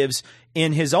negatives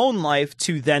in his own life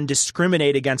to then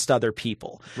discriminate against other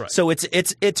people. Right. So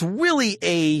it's really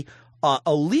a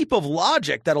leap of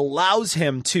logic that allows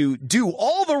him to do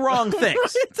all the wrong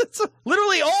things.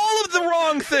 Literally all of the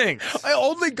wrong things.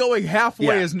 Only going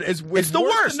halfway is it's the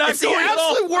worst. It's the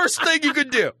absolute worst thing you could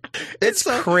do. It's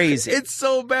crazy. It's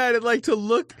so bad. And like to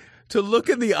look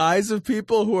in the eyes of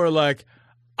people who are like,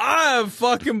 I'm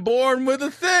fucking born with a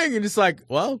thing. And it's like,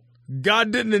 well,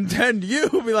 God didn't intend you.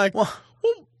 Be like, well,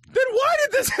 then why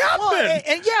did this happen? Well,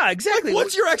 and yeah, exactly. Like,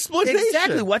 what's your explanation?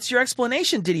 Exactly. What's your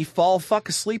explanation? Did he fall fuck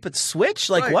asleep at the switch?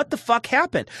 Like, what the fuck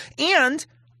happened? And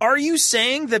are you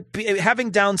saying that having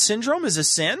Down syndrome is a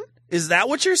sin? Is that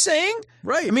what you're saying?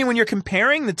 Right. I mean, when you're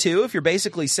comparing the two, if you're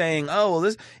basically saying, oh,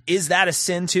 well, is that a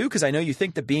sin too? Because I know you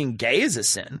think that being gay is a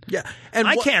sin. Yeah. And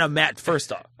I can't imagine,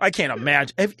 first off, I can't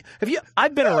imagine. Have you,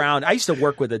 I've been around, I used to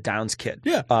work with a Downs kid.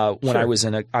 Yeah. When I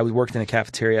worked in a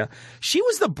cafeteria. She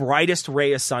was the brightest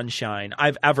ray of sunshine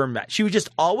I've ever met. She was just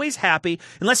always happy,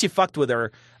 unless you fucked with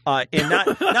her. and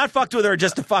not fucked with her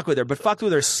just to fuck with her, but fucked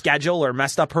with her schedule or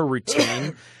messed up her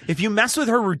routine. If you mess with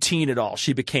her routine at all,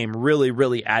 she became really,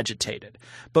 really agitated.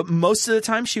 But most of the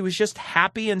time, she was just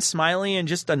happy and smiley and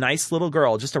just a nice little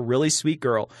girl, just a really sweet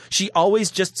girl. She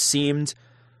always just seemed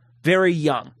very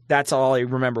young. That's all I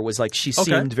remember was like she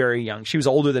seemed very young. She was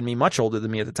older than me, much older than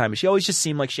me at the time, but she always just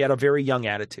seemed like she had a very young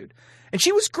attitude. And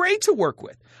she was great to work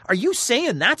with. Are you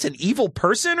saying that's an evil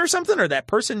person or something, or that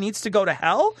person needs to go to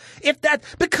hell?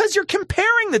 Because you're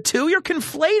comparing the two, you're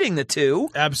conflating the two.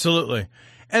 Absolutely.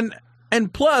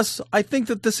 And plus, I think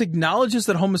that this acknowledges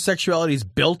that homosexuality is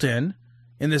built in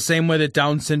the same way that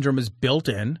Down syndrome is built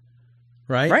in,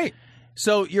 right? Right.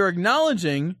 So you're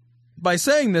acknowledging by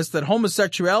saying this that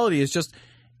homosexuality is just,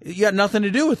 you got nothing to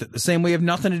do with it. The same way you have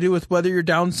nothing to do with whether you're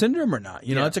Down syndrome or not.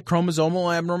 You know, it's a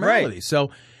chromosomal abnormality. Right.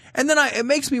 So, and then it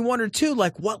makes me wonder too,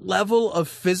 like what level of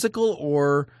physical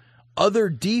or other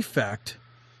defect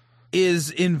is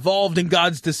involved in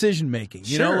God's decision making.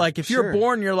 You know, like if you're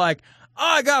born, you're like, oh,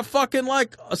 I got fucking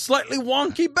like a slightly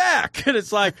wonky back. And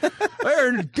it's like,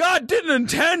 God didn't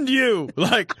intend you.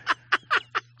 Like,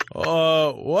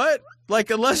 what? Like,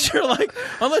 unless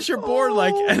you're born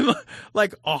like, and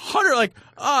like 100, like,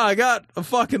 I got a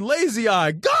fucking lazy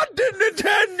eye. God didn't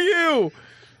intend you.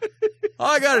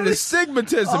 I got an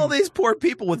astigmatism. All these poor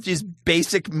people with these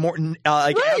basic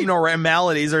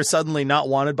abnormalities are suddenly not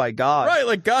wanted by God. Right,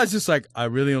 like God's just like, I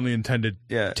really only intended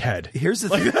Ted. Here's the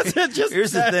thing.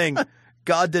 Here's the thing.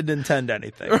 God didn't intend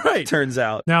anything. Right. Turns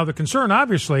out. Now, the concern,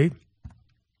 obviously,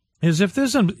 is if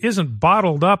this isn't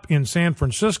bottled up in San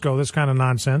Francisco, this kind of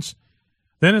nonsense,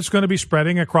 then it's going to be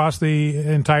spreading across the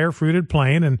entire fruited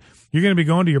plain, and you're going to be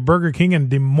going to your Burger King in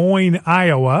Des Moines,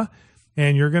 Iowa,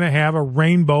 and you're going to have a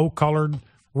rainbow-colored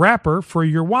wrapper for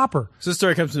your Whopper. So this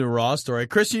story comes from a Raw story.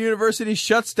 Christian University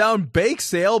shuts down bake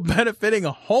sale benefiting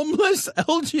a homeless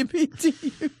LGBT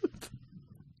youth.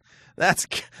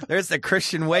 There's the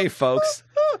Christian way, folks.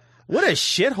 What a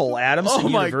shithole Adamson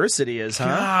University is, huh?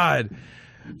 God.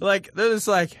 Like, they're just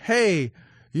like, hey,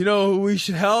 you know who we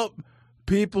should help?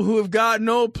 People who have got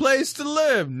no place to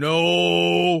live.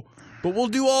 No. But we'll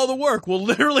do all the work. We'll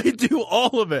literally do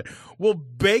all of it. We'll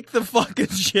bake the fucking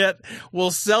shit.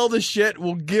 We'll sell the shit.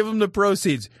 We'll give them the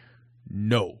proceeds.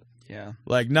 No. Yeah.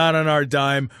 Like, not on our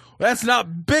dime. That's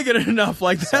not big enough.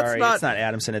 Like, that's Sorry, not. It's not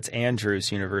Adamson. It's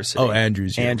Andrews University. Oh,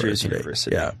 Andrews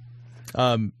University. Yeah.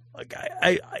 Like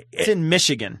it's in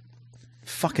Michigan.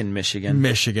 Fucking Michigan.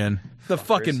 The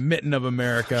fucking mitten of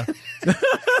America.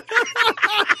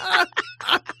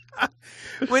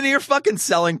 When your fucking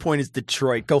selling point is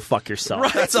Detroit, go fuck yourself.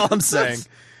 Right. That's all I'm saying.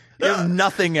 You have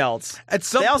nothing else.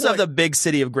 They also have the big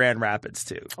city of Grand Rapids,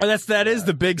 too. Oh, that is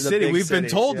the big city. big We've been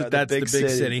city. told Yeah, that that's the big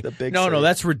city. The big No, city.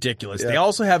 that's ridiculous. Yeah. They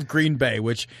also have Green Bay,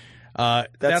 which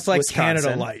that's like Wisconsin.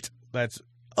 Canada Light. That's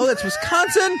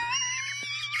Wisconsin?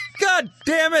 God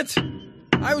damn it.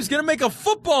 I was going to make a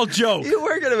football joke. You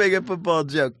were going to make a football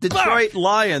joke. Detroit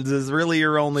Lions is really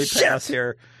your only pass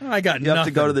here. I got You nothing. have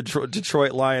to go to the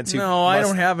Detroit Lions. I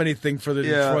don't have anything for the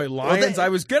Detroit Lions. I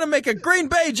was going to make a Green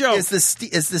Bay joke. Is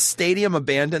the stadium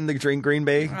abandoned, the Green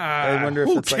Bay? I wonder if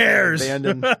who it's cares? Like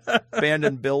an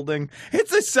abandoned building.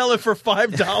 They sell it for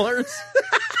 $5.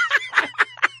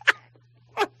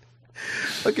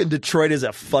 Fucking Detroit is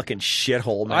a fucking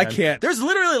shithole, man. I can't. There's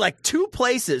literally like two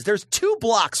places. There's 2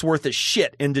 blocks worth of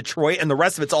shit in Detroit, and the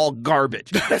rest of it's all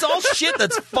garbage. It's all shit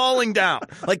that's falling down.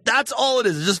 Like, that's all it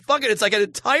is. It's just fucking, it's like an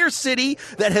entire city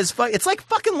that has it's like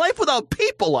fucking life without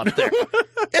people up there.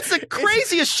 It's the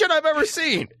craziest shit I've ever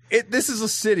seen. This is a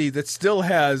city that still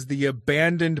has the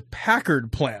abandoned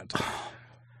Packard plant.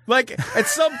 Like, at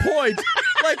some point,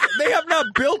 like, they have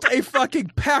not built a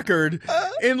fucking Packard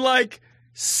in like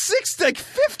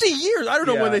 50 years. I don't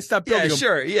know when they stopped building them.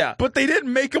 Sure, yeah. But they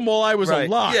didn't make them while I was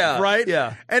alive, right?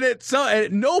 Yeah. And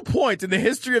at no point in the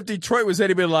history of Detroit was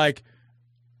anybody like,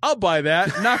 I'll buy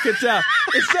that, knock it down.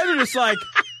 Instead of just like,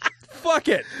 fuck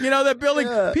it. You know, that building,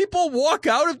 people walk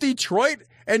out of Detroit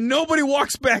and nobody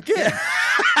walks back in.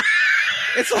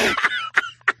 It's like,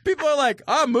 people are like,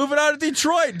 I'm moving out of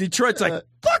Detroit. Detroit's like,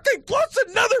 fucking plus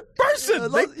another person.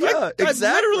 I'm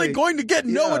literally going to get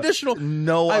no additional.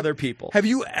 Other people. Have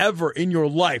you ever in your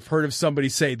life heard of somebody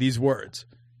say these words?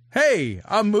 Hey,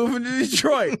 I'm moving to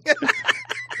Detroit.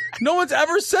 No one's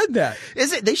ever said that.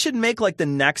 They should make like the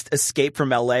next Escape from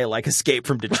LA like Escape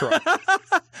from Detroit.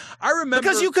 I remember.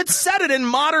 Because you could set it in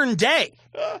modern day.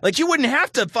 Like, you wouldn't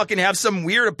have to fucking have some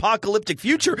weird apocalyptic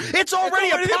future. It's already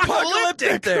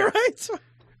apocalyptic there.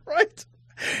 Right.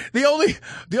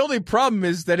 The only problem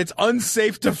is that it's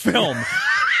unsafe to film.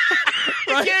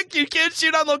 You can't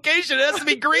shoot on location. It has to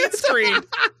be green screen.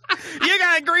 You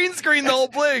got to green screen the whole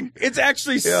thing. It's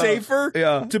actually safer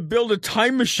to build a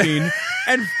time machine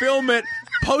and film it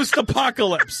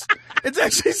post-apocalypse. It's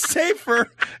actually safer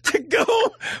to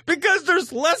go because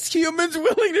there's less humans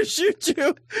willing to shoot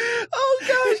you.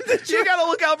 Oh, gosh. You got to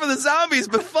look out for the zombies,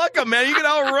 but fuck them, man. You can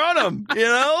outrun them, you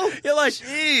know? You're like,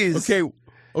 jeez.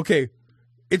 Okay.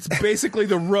 It's basically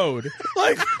the road.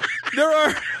 Like, there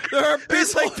are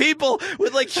There's like people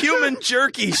with like human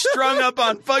jerky strung up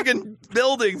on fucking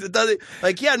buildings. It doesn't,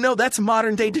 like, yeah, no, that's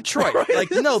modern day Detroit. Right.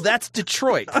 Like, no, that's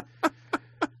Detroit.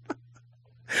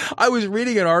 I was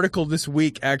reading an article this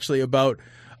week actually about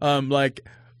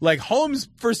like homes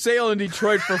for sale in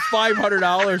Detroit for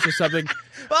 $500 or something.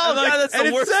 Oh, God, that's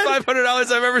the worst $500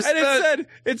 I've ever spent. And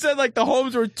it said like the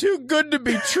homes were too good to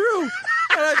be true. And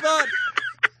I thought,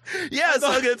 yeah,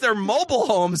 so if they're mobile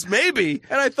homes, maybe.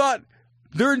 And I thought,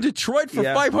 they're in Detroit for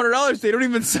 $500. They don't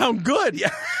even sound good.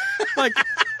 Yeah. Like,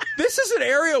 this is an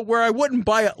area where I wouldn't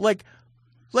buy it. Like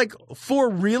for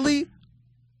really,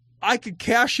 I could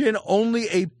cash in only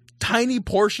a tiny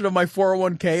portion of my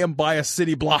 401k and buy a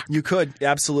city block. You could,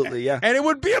 absolutely, yeah. And it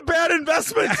would be a bad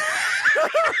investment.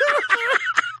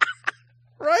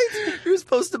 Right? You're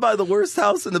supposed to buy the worst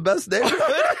house in the best neighborhood.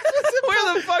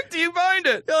 Where the fuck do you find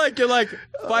it? You're like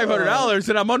 $500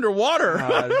 and I'm underwater.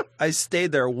 I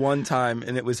stayed there one time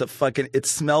and it was it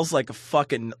smells like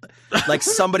like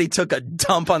somebody took a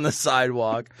dump on the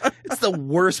sidewalk. It's the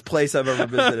worst place I've ever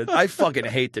visited. I fucking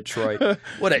hate Detroit.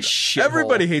 What a shit.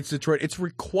 Everybody hates Detroit. It's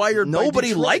required. Nobody by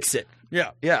Detroit. likes it. Yeah.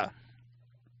 Yeah.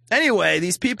 Anyway,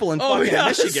 these people in fucking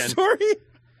Michigan. Sorry.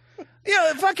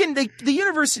 Yeah, the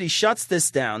university shuts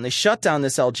this down. They shut down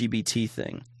this LGBT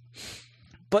thing.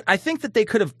 But I think that they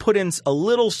could have put in a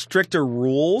little stricter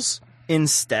rules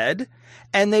instead,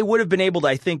 and they would have been able to,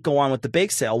 I think, go on with the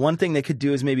bake sale. One thing they could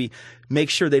do is maybe make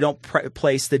sure they don't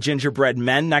place the gingerbread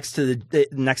men next to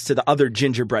the other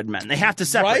gingerbread men. They have to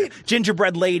separate. Right?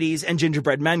 Gingerbread ladies and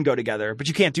gingerbread men go together, but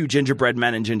you can't do gingerbread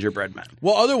men and gingerbread men.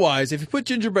 Well, otherwise, if you put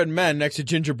gingerbread men next to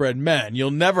gingerbread men,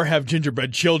 you'll never have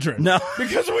gingerbread children. No.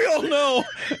 Because we all know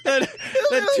that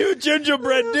two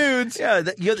gingerbread dudes. Yeah,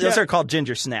 those are called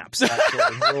ginger snaps,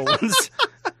 actually. Little ones.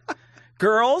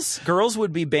 Girls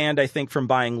would be banned, I think, from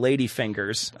buying lady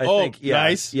fingers. I think, yeah,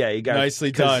 nice. Yeah, you got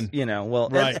nicely done. You know, well,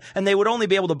 right. and they would only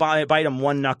be able to bite them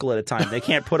one knuckle at a time. They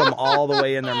can't put them all the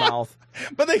way in their mouth.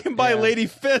 But they can buy lady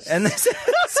fists. And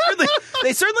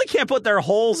they certainly can't put their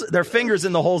fingers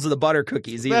in the holes of the butter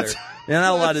cookies either. They're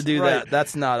not allowed to do that.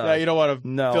 That's not. Yeah, you don't want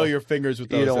to fill your fingers with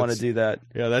those. You don't want to do that.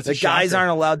 Yeah, that's the guys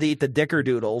aren't allowed to eat the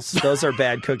dickerdoodles. Those are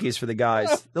bad cookies for the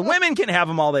guys. The women can have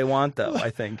them all they want, though. I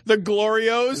think the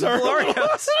Glorios are Glorios.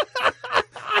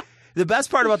 The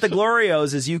best part about the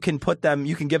Glorios is you can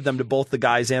give them to both the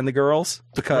guys and the girls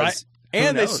because. Right.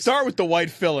 And they start with the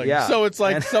white filling. Yeah. So it's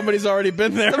like somebody's already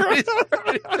been there. Somebody's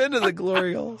already been to the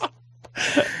Glorios.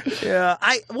 Yeah.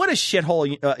 What a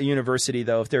shithole university,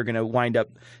 though, if they're going to wind up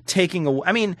taking away.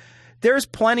 I mean, there's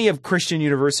plenty of Christian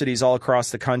universities all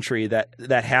across the country that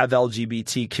have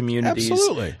LGBT communities.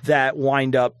 Absolutely. That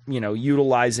wind up,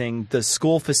 utilizing the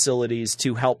school facilities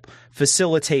to help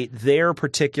facilitate their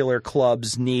particular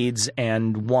club's needs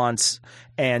and wants,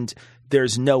 and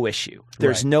there's no issue.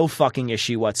 There's no fucking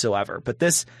issue whatsoever. But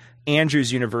this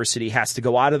Andrews University has to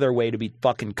go out of their way to be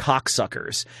fucking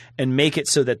cocksuckers and make it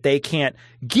so that they can't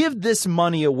give this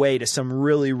money away to some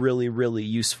really, really, really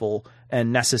useful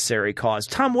and necessary cause.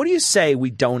 Tom, what do you say we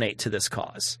donate to this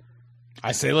cause?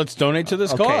 I say let's donate to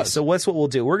this cause. Okay, so what's what we'll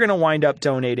do? We're going to wind up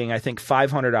donating, I think,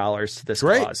 $500 to this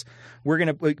cause. We're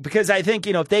going to, because I think,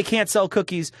 if they can't sell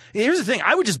cookies, here's the thing.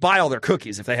 I would just buy all their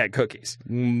cookies if they had cookies.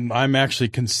 I'm actually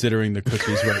considering the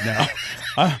cookies right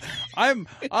now. I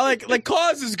like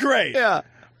cause is great. Yeah.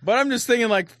 But I'm just thinking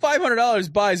like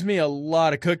 $500 buys me a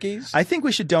lot of cookies. I think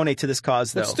we should donate to this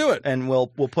cause, though. Let's do it. And we'll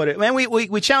put it, man,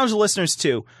 we challenge the listeners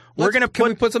too. Can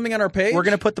we put something on our page? We're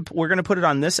going to put it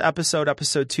on this episode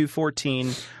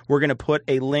 214. We're going to put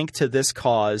a link to this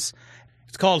cause.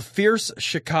 It's called Fierce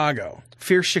Chicago.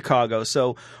 Fierce Chicago.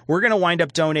 So we're going to wind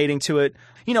up donating to it.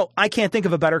 I can't think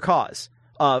of a better cause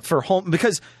for home,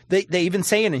 because they even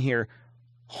say it in here.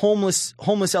 Homeless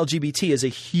LGBT is a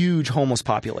huge homeless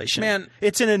population. Man,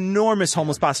 it's an enormous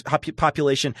homeless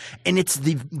population, and it's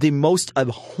the most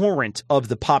abhorrent of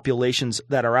the populations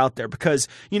that are out there. Because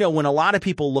when a lot of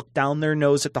people look down their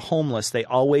nose at the homeless, they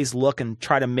always look and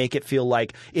try to make it feel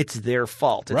like it's their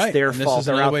fault. It's their fault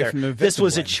they're out there. This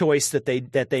was a choice that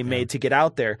they made to get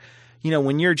out there.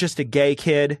 When you're just a gay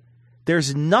kid,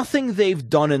 There's nothing they've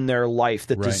done in their life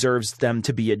that Right. deserves them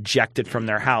to be ejected from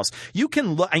their house. You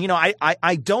can look,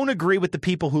 I don't agree with the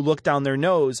people who look down their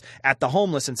nose at the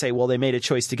homeless and say, well, they made a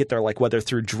choice to get there, like whether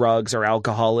through drugs or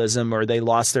alcoholism or they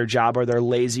lost their job or they're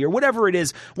lazy or whatever it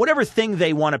is, whatever thing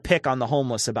they want to pick on the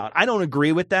homeless about. I don't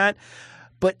agree with that.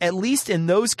 But at least in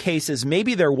those cases,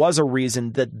 maybe there was a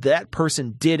reason that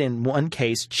person did in one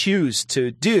case choose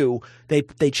to do.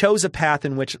 They chose a path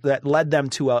in which that led them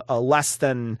to a less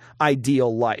than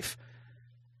ideal life.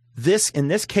 In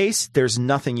this case, there's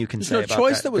nothing you can say about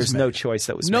that. There's no choice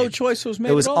that was made. No choice was made.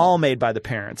 It was at all made by the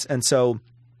parents. And so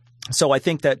I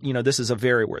think that, this is a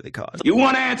very worthy cause. You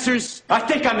want answers? I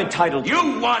think I'm entitled.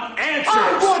 You want answers?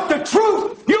 I want the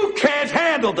truth! You can't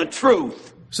handle the truth!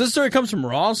 So this story comes from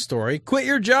Raw's story. Quit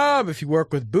your job if you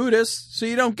work with Buddhists so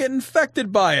you don't get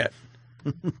infected by it.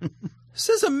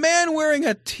 Says a man wearing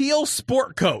a teal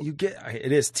sport coat.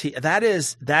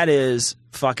 That is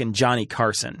fucking Johnny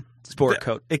Carson sport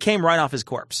coat. It came right off his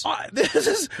corpse. This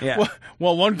is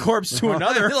well, one corpse to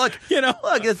another. Look,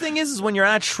 the thing is when you're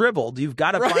not shriveled, you've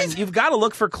got to you've got to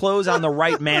look for clothes on the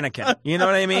right mannequin. You know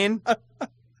what I mean?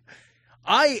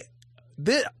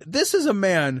 This is a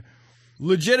man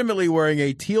legitimately wearing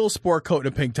a teal sport coat and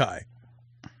a pink tie.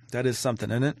 That is something,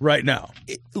 isn't it? Right now.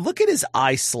 Look at his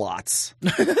eye slots.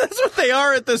 That's what they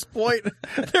are at this point.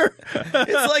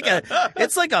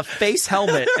 It's like a face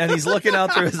helmet, and he's looking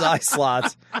out through his eye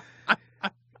slots.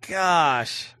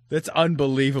 Gosh. That's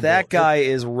unbelievable. That guy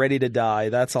is ready to die.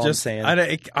 That's all I'm saying.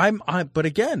 But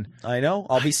again, I know.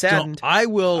 I'll be saddened.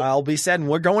 I'll be saddened.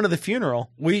 We're going to the funeral.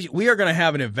 We are going to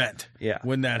have an event. Yeah.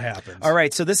 When that happens. All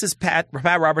right. So this is Pat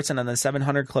Robertson on the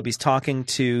 700 Club. He's talking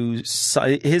to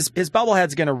his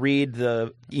bubblehead's going to read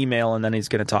the email and then he's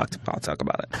going to I'll talk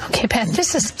about it. Okay, Pat.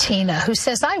 This is Tina who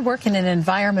says I work in an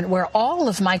environment where all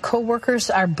of my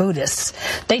coworkers are Buddhists.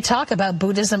 They talk about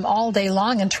Buddhism all day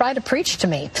long and try to preach to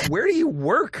me. Where do you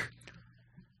work?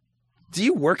 Do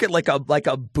you work at like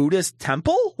a Buddhist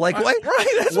temple? Like what? Right,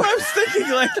 that's what I was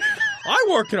thinking. Like, I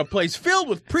work in a place filled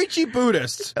with preachy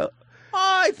Buddhists.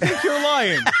 I think you're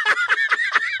lying.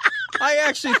 I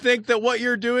actually think that what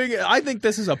you're doing, I think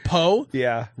this is a Poe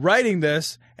writing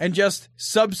this and just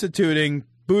substituting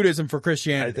Buddhism for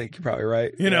Christianity. I think you're probably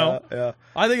right. Yeah.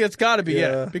 I think it's got to be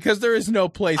it because there is no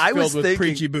place filled with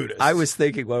preachy Buddhists. I was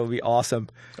thinking what would be awesome.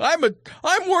 I'm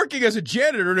working as a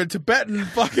janitor in a Tibetan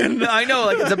fucking I know,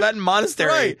 like a Tibetan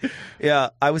monastery. Right. Yeah,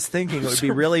 I was thinking it would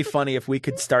be really funny if we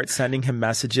could start sending him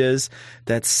messages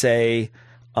that say,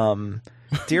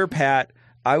 "Dear Pat,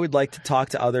 I would like to talk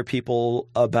to other people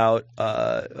about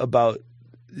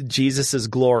Jesus's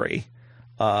glory."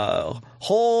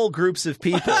 Whole groups of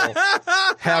people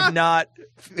have not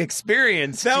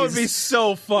experienced. That would be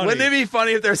so funny. Wouldn't it be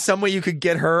funny if there's some way you could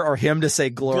get her or him to say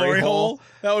glory hole?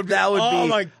 That would be oh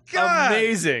my God.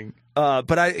 Amazing.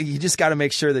 But you just got to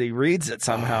make sure that he reads it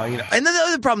somehow, And then the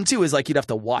other problem too is like you'd have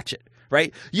to watch it,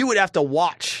 right? You would have to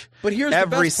watch. But here's every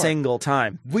the best part. single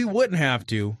time. We wouldn't have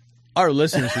to. Our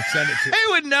listeners would send it to. They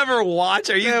would never watch.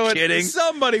 Are you kidding?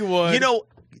 Somebody would.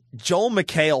 Joel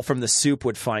McHale from The Soup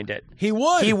would find it. He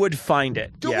would. He would find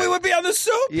it. Dude, we would be on The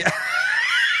Soup. Yeah.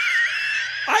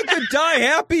 I could die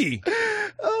happy.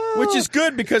 Which is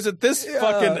good because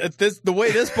the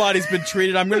way this body's been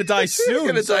treated, I'm going to die soon.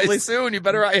 You're going to die soon. You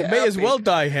better die happy. May as well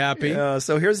die happy.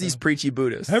 So here's these preachy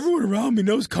Buddhists. Everyone around me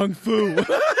knows Kung Fu.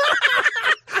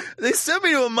 They sent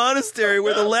me to a monastery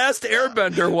where the last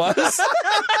airbender was.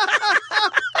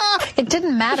 It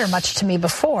didn't matter much to me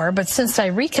before, but since I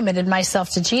recommitted myself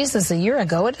to Jesus a year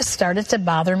ago, it has started to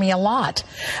bother me a lot.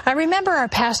 I remember our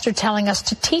pastor telling us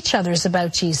to teach others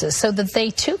about Jesus so that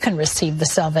they too can receive the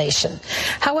salvation.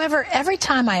 However, every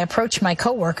time I approach my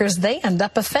coworkers, they end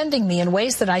up offending me in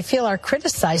ways that I feel are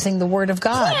criticizing the Word of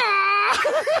God.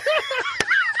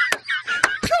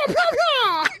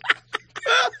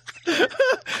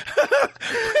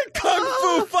 Kung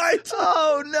Fu fight.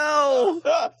 Oh no.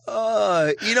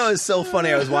 It's so funny.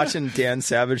 I was watching Dan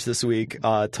Savage this week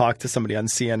talk to somebody on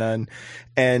CNN,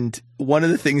 and one of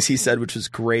the things he said, which was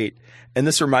great, and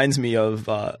this reminds me of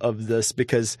this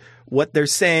because what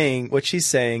she's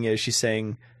saying is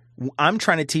I'm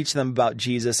trying to teach them about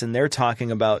Jesus, and they're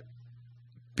talking about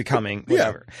becoming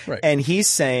whatever. Yeah, right. And he's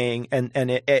saying, and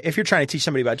if you're trying to teach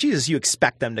somebody about Jesus, you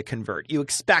expect them to convert. You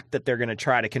expect that they're going to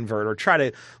try to convert or try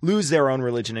to lose their own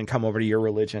religion and come over to your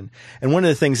religion. And one of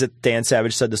the things that Dan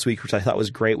Savage said this week, which I thought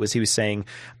was great, was he was saying,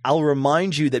 I'll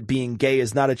remind you that being gay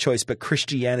is not a choice, but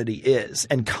Christianity is.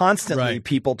 And constantly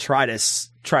people try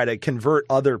to convert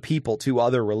other people to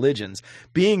other religions.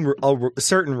 Being a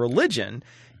certain religion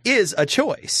is a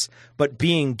choice, but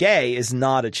being gay is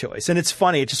not a choice. And it's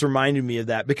funny. It just reminded me of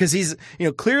that because he's,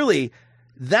 clearly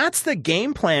that's the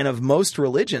game plan of most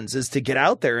religions is to get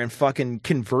out there and fucking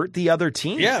convert the other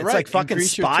team. Yeah, it's right. like fucking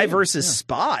Increase your spy team. versus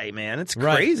spy, man. It's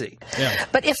crazy. Yeah.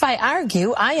 But if I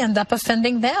argue, I end up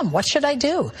offending them. What should I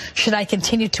do? Should I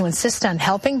continue to insist on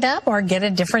helping them or get a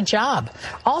different job?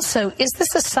 Also, is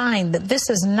this a sign that this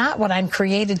is not what I'm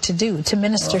created to do, to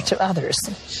minister to others?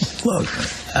 Look,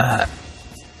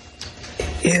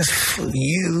 if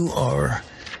you are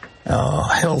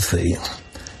healthy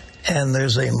and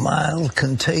there's a mild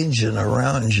contagion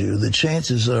around you, the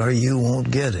chances are you won't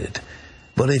get it.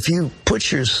 But if you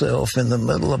put yourself in the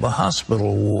middle of a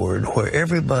hospital ward where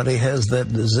everybody has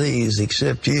that disease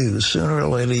except you, sooner or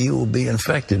later you will be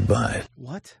infected by it.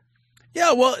 What?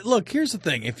 Yeah, well, look, here's the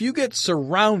thing. If you get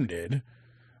surrounded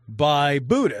by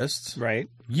Buddhists, right,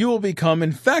 you will become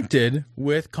infected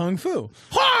with Kung Fu.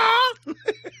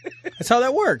 That's how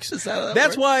that works.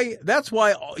 That's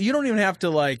why you don't even have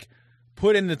to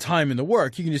put in the time and the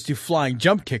work. You can just do flying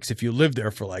jump kicks if you live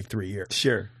there for 3 years.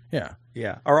 Sure. Yeah.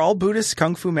 Yeah. Are all Buddhists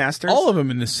Kung Fu masters? All of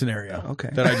them in this scenario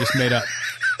that I just made up.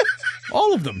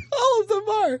 All of them. All of them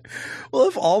are.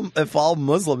 Well, if all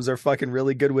Muslims are fucking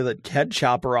really good with a head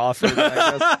chopper off, then I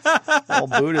guess all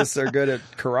Buddhists are good at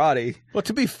karate. Well,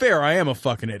 to be fair, I am a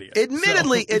fucking idiot.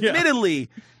 Admittedly,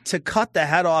 to cut the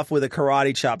head off with a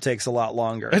karate chop takes a lot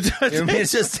longer.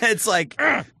 It's like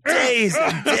days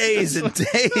and days and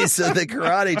days of the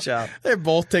karate chop. They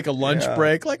both take a lunch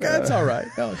break. That's all right.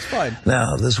 No, it's fine.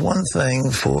 Now, there's one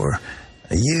thing for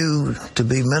you to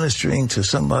be ministering to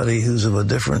somebody who's of a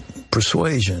different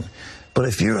persuasion. But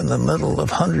if you're in the middle of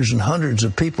hundreds and hundreds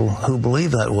of people who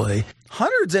believe that way.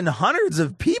 Hundreds and hundreds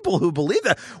of people who believe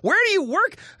that. Where do you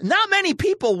work? Not many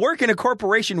people work in a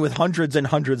corporation with hundreds and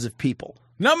hundreds of people.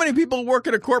 Not many people work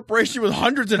in a corporation with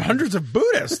hundreds and hundreds of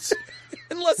Buddhists.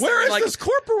 Where is this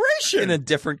corporation? In a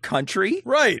different country?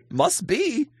 Right. Must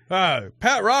be.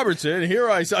 Pat Robertson, here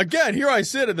I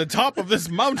sit at the top of this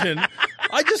mountain.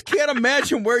 I just can't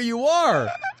imagine where you are.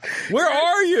 Where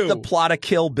are you? The plot of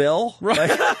Kill Bill.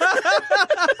 Right.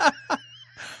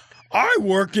 I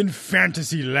work in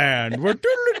fantasy land. We're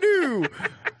doodle-doo.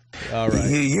 All right.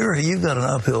 You've got an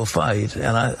uphill fight,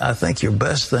 and I think your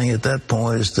best thing at that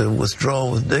point is to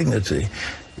withdraw with dignity.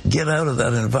 Get out of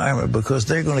that environment because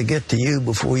they're going to get to you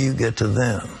before you get to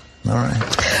them. All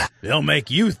right? They'll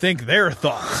make you think their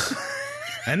thoughts.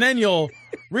 And then you'll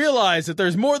realize that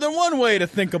there's more than one way to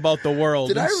think about the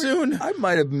world. I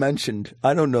might have mentioned,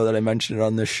 I don't know that I mentioned it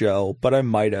on this show, but I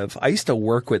might have. I used to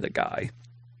work with a guy.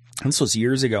 This was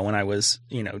years ago when I was,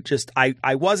 I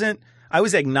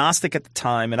was agnostic at the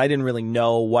time and I didn't really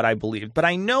know what I believed, but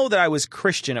I know that I was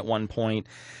Christian at one point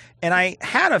and I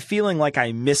had a feeling like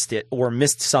I missed it or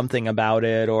missed something about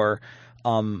it or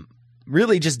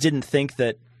really just didn't think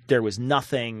that there was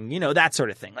nothing, that sort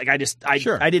of thing. Like I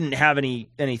didn't have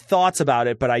any thoughts about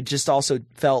it, but I just also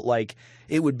felt like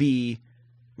it would be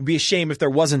a shame if there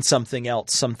wasn't something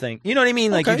else, you know what I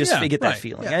mean? Like you just get that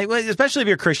feeling. Yeah. Especially if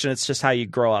you're Christian, it's just how you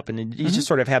grow up and you just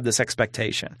sort of have this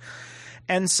expectation.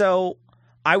 And so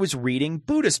I was reading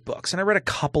Buddhist books and I read a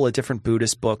couple of different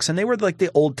Buddhist books and they were like the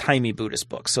old timey Buddhist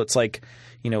books. So it's like,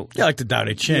 like the Tao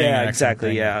Te Ching. Yeah,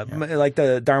 exactly. Yeah. Like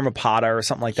the Dharmapada or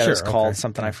something like that. It's called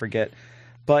something I forget.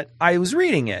 But I was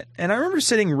reading it, and I remember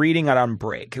reading it on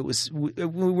break. It was I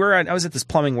was at this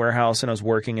plumbing warehouse, and I was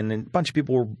working, and a bunch of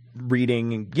people were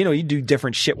reading. And, you do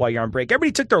different shit while you're on break.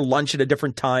 Everybody took their lunch at a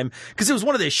different time because it was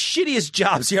one of the shittiest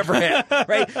jobs you ever had,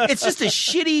 right? It's just a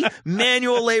shitty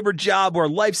manual labor job where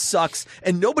life sucks,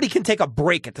 and nobody can take a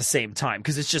break at the same time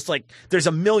because it's just like there's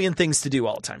a million things to do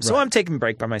all the time. So I'm taking a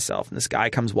break by myself, and this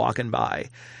guy comes walking by,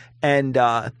 and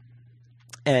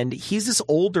he's this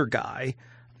older guy.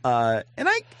 And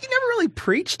he never really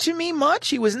preached to me much.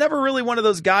 He was never really one of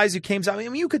those guys who came out. I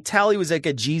mean, you could tell he was like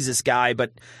a Jesus guy,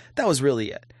 but that was really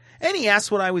it. And he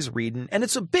asked what I was reading, and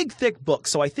it's a big, thick book.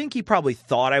 So I think he probably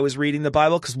thought I was reading the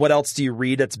Bible because what else do you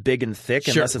read that's big and thick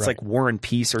unless it's like War and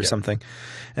Peace or something?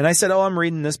 And I said, I'm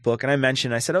reading this book. And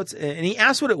I said, and he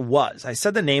asked what it was. I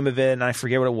said the name of it, and I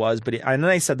forget what it was, and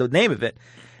then I said the name of it.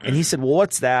 And he said, well,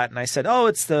 what's that? And I said,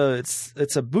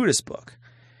 it's a Buddhist book.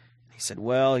 He said,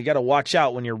 well, you got to watch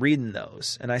out when you're reading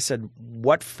those. And I said,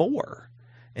 what for?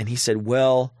 And he said,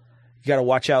 well, you got to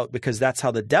watch out because that's how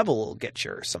the devil will get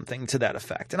you or something to that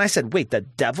effect. And I said, wait, the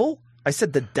devil? I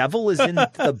said, the devil is in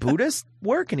the Buddhist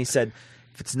work? And he said,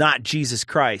 if it's not Jesus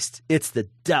Christ, it's the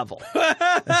devil.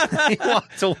 He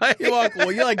walked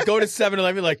away. You go to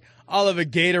 7-Eleven like, I'll have a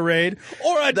Gatorade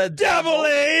or a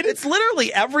Devilade. It's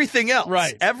literally everything else.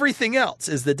 Right. Everything else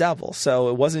is the devil. So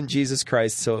it wasn't Jesus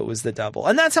Christ, so it was the devil.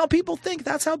 And that's how people think.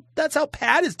 That's how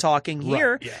Pat is talking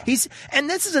here. Right, yeah. And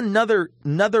this is another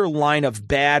line of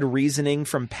bad reasoning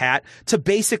from Pat to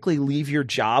basically leave your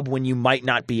job when you might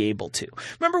not be able to.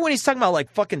 Remember when he's talking about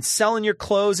like fucking selling your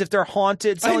clothes if they're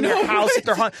haunted, selling your house if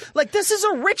they're haunted. Like, this is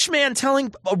a rich man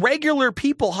telling regular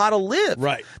people how to live.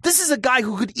 Right. This is a guy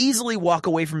who could easily walk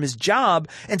away from his job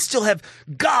and still have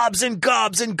gobs and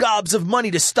gobs and gobs of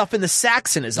money to stuff in the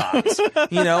sacks in his eyes.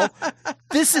 You know,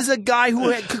 this is a guy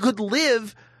who could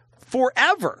live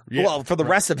forever. Yeah, well, for the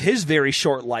rest of his very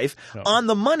short life on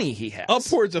the money he has.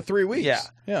 Upwards of 3 weeks.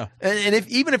 Yeah. And if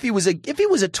he was a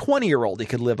 20-year-old, he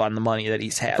could live on the money that he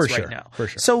has right now. For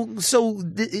sure. So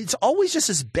it's always just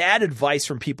this bad advice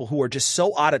from people who are just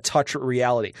so out of touch with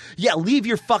reality. Yeah, leave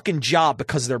your fucking job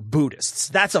because they're Buddhists.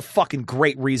 That's a fucking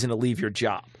great reason to leave your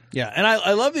job. Yeah, and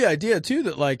I love the idea, too,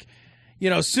 that, like, you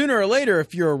know, sooner or later,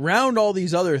 if you're around all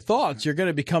these other thoughts, you're going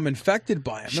to become infected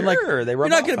by them. Sure, and like, they rub you're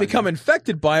not off going to on become you.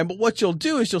 infected by them, but what you'll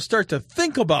do is you'll start to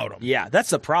think about them. Yeah,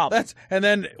 that's the problem. And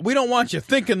then we don't want you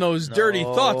thinking those dirty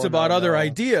thoughts about other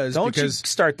ideas. Don't you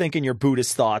start thinking your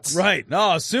Buddhist thoughts. Right.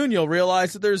 No, soon you'll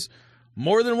realize that there's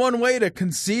more than one way to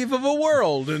conceive of a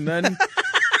world, and then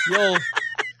you'll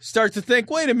start to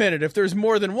think, wait a minute, if there's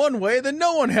more than one way, then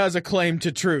no one has a claim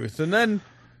to truth. And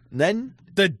then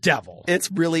the devil. It's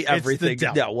really everything. It's the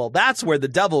devil. Yeah, well, that's where the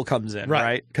devil comes in,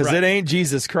 right? Because Right. it ain't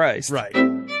Jesus Christ. Right.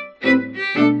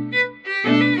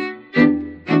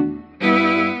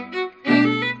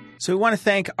 So we want to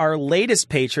thank our latest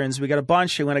patrons. We got a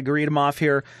bunch. We want to read them off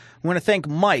here. We want to thank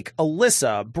Mike,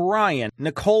 Alyssa, Brian,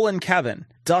 Nicole and Kevin,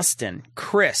 Dustin,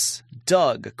 Chris,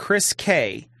 Doug, Chris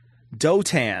K,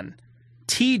 Dotan,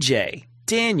 TJ,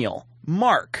 Daniel,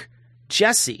 Mark,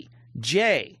 Jesse,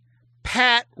 Jay,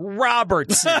 Pat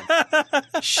Robertson,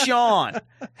 Sean,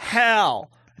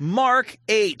 Hal, Mark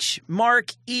H,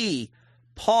 Mark E,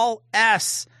 Paul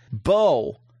S,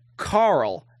 Bo,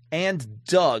 Carl, and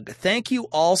Doug. Thank you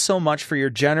all so much for your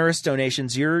generous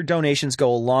donations. Your donations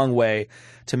go a long way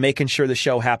to making sure the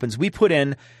show happens. We put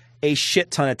in a shit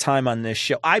ton of time on this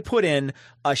show. I put in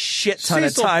a shit ton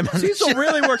of time on this show. Cecil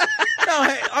really works. No,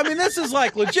 hey, I mean, this is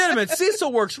like legitimate.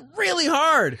 Cecil works really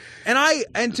hard,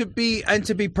 and to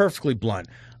be perfectly blunt,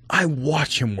 I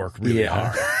watch him work really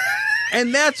hard,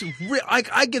 and that's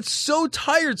I get so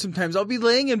tired sometimes. I'll be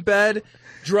laying in bed,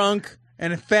 drunk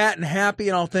and fat and happy,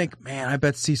 and I'll think, man, I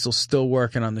bet Cecil's still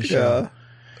working on the show. Yeah.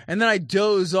 And then I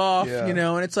doze off, you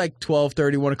know, and it's like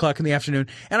 12:30, 1 o'clock in the afternoon,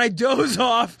 and I doze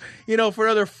off, you know, for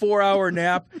another 4-hour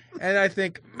nap, and I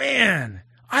think, man,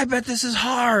 I bet this is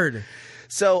hard.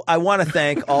 So I want to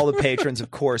thank all the patrons,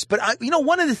 of course. But,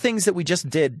 one of the things that we just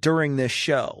did during this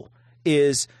show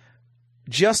is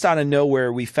just out of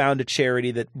nowhere, we found a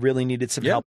charity that really needed some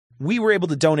help. We were able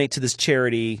to donate to this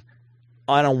charity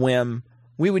on a whim.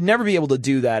 We would never be able to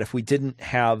do that if we didn't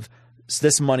have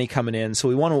this money coming in. So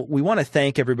we want to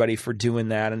thank everybody for doing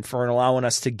that and for allowing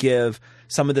us to give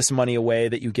some of this money away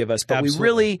that you give us. But we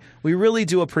really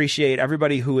do appreciate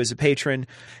everybody who is a patron.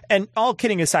 And all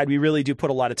kidding aside, we really do put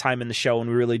a lot of time in the show, and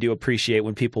we really do appreciate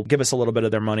when people give us a little bit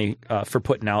of their money for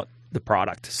putting out the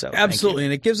product. So absolutely,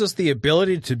 and it gives us the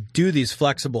ability to do these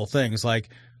flexible things like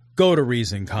go to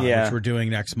ReasonCon, which we're doing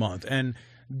next month, and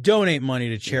donate money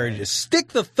to charity. Just stick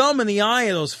the thumb in the eye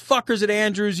of those fuckers at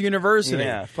Andrews University.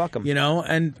 Yeah, fuck them. You know,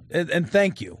 and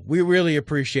thank you. We really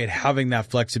appreciate having that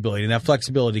flexibility, and that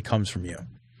flexibility comes from you.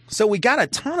 So we got a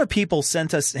ton of people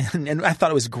sent us in, and I thought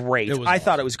it was great. I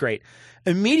thought it was great.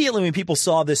 Immediately when people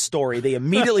saw this story, they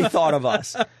immediately thought of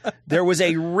us. There was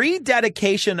a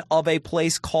rededication of a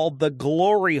place called the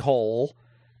Glory Hole.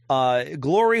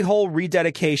 Glory Hole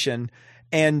rededication.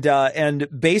 And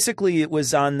basically it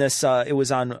was on this, it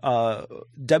was on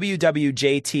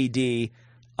WWJTD.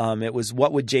 It was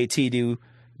What Would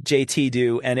JT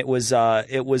Do? And it was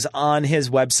on his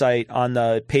website on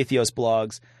the Pathos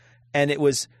blogs. And it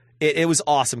was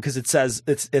awesome because it says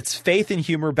it's faith and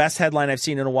humor, best headline I've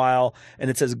seen in a while. And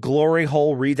it says Glory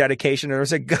Hole rededication. And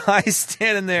there's a guy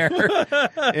standing there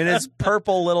in his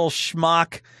purple little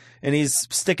schmuck, and he's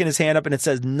sticking his hand up, and it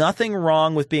says, nothing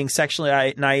wrong with being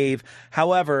sexually naive.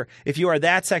 However, if you are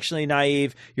that sexually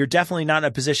naive, you're definitely not in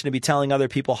a position to be telling other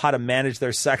people how to manage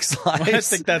their sex lives. I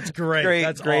think that's great.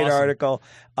 That's great awesome. article.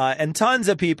 And tons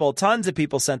of people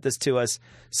sent this to us.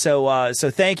 So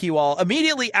thank you all.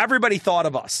 Immediately, everybody thought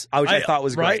of us, which I thought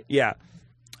was great. Right? Yeah.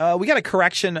 We got a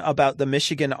correction about the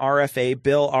Michigan RFRA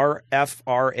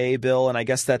bill, and I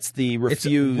guess that's the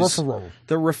refuse.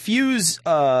 The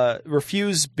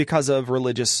refuse because of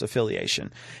religious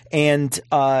affiliation, and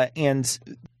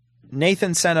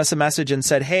Nathan sent us a message and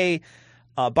said, hey,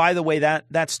 by the way,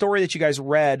 that story that you guys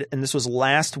read, and this was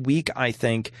last week, I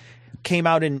think, came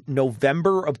out in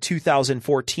November of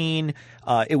 2014.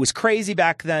 It was crazy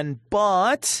back then,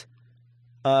 but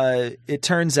it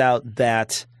turns out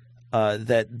that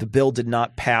the bill did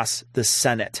not pass the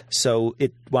Senate, so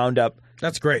it wound up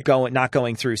That's great. Not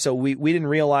going through. So we didn't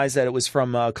realize that it was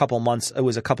from a couple months. It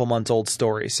was a couple months old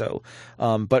story. So,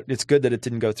 but it's good that it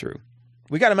didn't go through.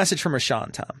 We got a message from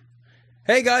Rashawn, Tom.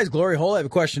 Hey guys, Glory Hole. I have a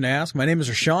question to ask. My name is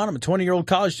Rashawn. I'm a 20-year-old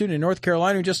college student in North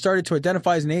Carolina who just started to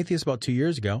identify as an atheist about 2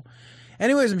 years ago.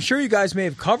 Anyways, I'm sure you guys may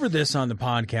have covered this on the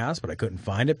podcast, but I couldn't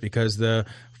find it because the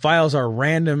files are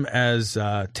random as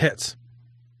tits.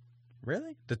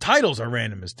 Really? The titles are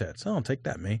random as tits. Oh, take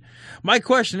that, me. My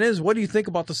question is, what do you think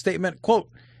about the statement, quote,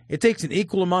 it takes an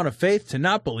equal amount of faith to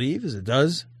not believe as it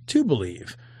does to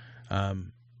believe?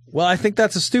 Well, I think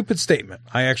that's a stupid statement.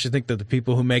 I actually think that the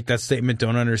people who make that statement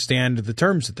don't understand the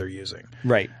terms that they're using.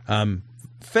 Right.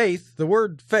 Faith, the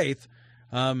word faith,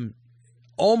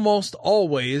 almost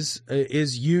always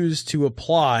is used to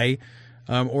apply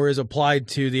or is applied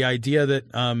to the idea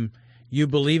that you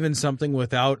believe in something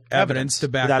without evidence to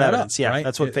back that up. Yeah, right?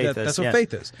 That's what faith is. That's what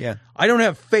faith is. Yeah. I don't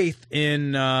have faith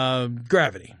in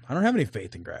gravity. I don't have any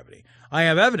faith in gravity. I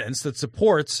have evidence that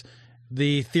supports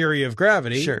the theory of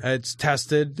gravity. Sure. It's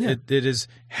tested. Yeah. It is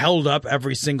held up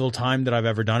every single time that I've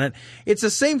ever done it. It's the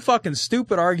same fucking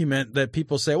stupid argument that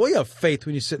people say, well, you have faith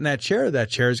when you sit in that chair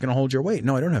is going to hold your weight.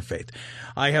 No, I don't have faith.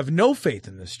 I have no faith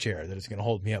in this chair that it's going to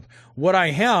hold me up. What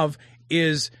I have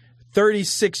is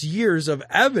 36 years of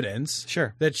evidence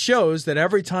that shows that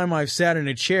every time I've sat in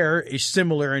a chair is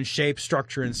similar in shape,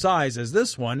 structure, and size as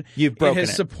this one, You've broken it has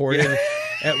it. supported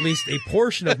at least a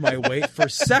portion of my weight for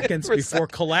seconds before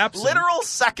collapsing. Literal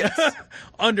seconds.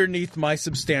 Underneath my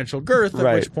substantial girth, at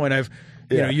Right. which point I've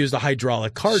used a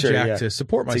hydraulic car jack to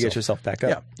support myself. To get yourself back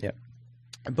up. Yeah.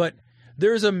 But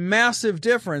there's a massive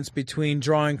difference between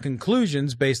drawing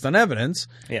conclusions based on evidence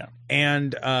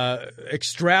and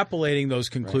extrapolating those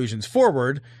conclusions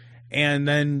forward and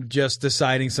then just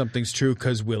deciding something's true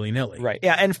because willy-nilly. Right.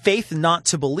 Yeah, and faith not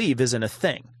to believe isn't a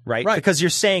thing, right? Because you're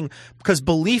saying, because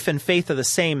belief and faith are the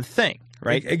same thing.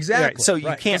 Right. Exactly. Right. So you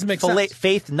Right. can't Doesn't make sense.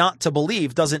 faith not to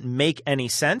believe doesn't make any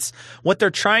sense. What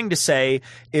they're trying to say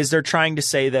is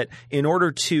that in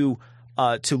order to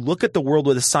look at the world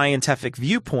with a scientific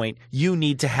viewpoint, you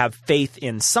need to have faith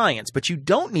in science, but you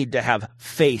don't need to have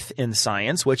faith in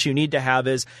science. What you need to have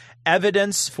is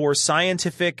evidence for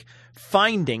scientific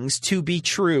findings to be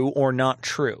true or not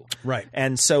true. Right.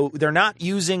 And so they're not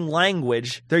using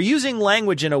language. They're using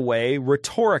language in a way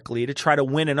rhetorically to try to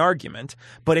win an argument,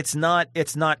 but it's not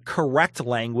correct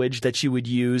language that you would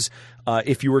use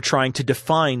if you were trying to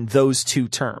define those two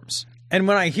terms. And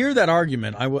when I hear that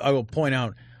argument, I will point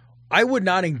out, I would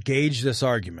not engage this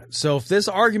argument. So if this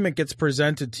argument gets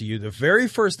presented to you, the very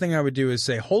first thing I would do is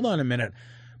say, hold on a minute.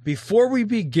 Before we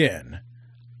begin,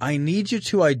 I need you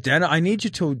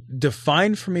to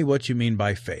define for me what you mean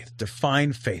by faith.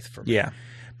 Define faith for me. Yeah.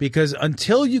 Because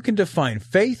until you can define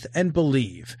faith and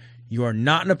believe, you are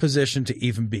not in a position to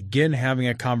even begin having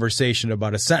a conversation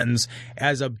about a sentence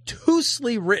as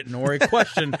obtusely written or a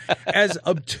question as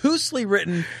obtusely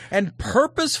written and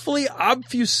purposefully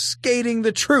obfuscating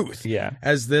the truth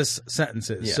as this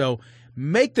sentence is. Yeah. So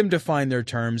make them define their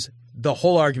terms. The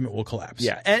whole argument will collapse.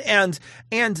 Yeah.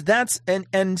 And that's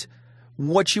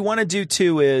what you want to do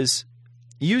too is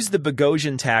use the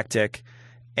Boghossian tactic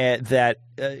that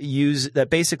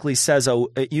basically says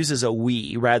it uses a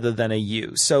we rather than a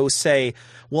you. So say,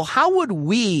 well, how would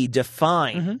we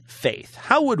define faith?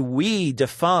 How would we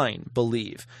define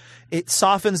believe? It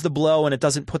softens the blow and it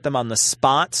doesn't put them on the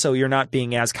spot, so you're not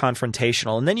being as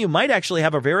confrontational. And then you might actually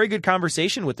have a very good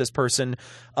conversation with this person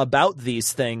about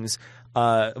these things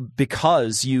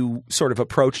because you sort of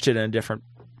approached it in a different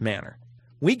manner.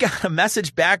 We got a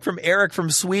message back from Eric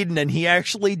from Sweden, and he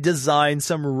actually designed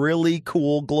some really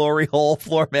cool glory hole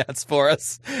floor mats for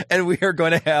us. And we are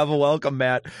going to have a welcome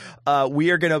mat.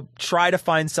 We are going to try to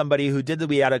find somebody who did.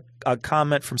 We had a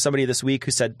comment from somebody this week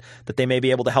who said that they may be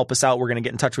able to help us out. We're going to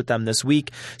get in touch with them this week.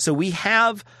 So we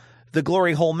have the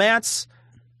glory hole mats.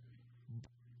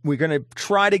 We're going to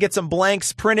try to get some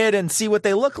blanks printed and see what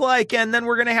they look like. And then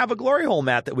we're going to have a glory hole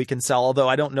mat that we can sell. Although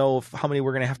I don't know how many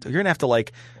we're going to have to. You're going to have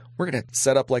to we're going to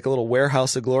set up like a little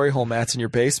warehouse of glory hole mats in your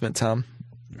basement, Tom.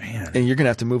 Man. And you're going to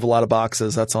have to move a lot of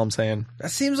boxes. That's all I'm saying. That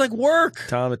seems like work.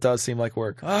 Tom, it does seem like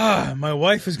work. My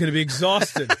wife is going to be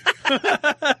exhausted.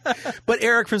 But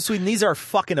Eric from Sweden, these are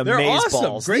fucking They're amazeballs.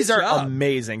 awesome. Great These are job.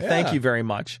 amazing. Yeah. Thank you very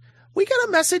much. We got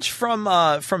a message from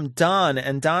Don,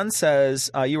 and Don says,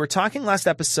 you were talking last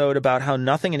episode about how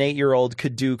nothing an 8-year-old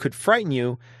could do could frighten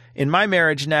you. In my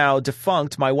marriage now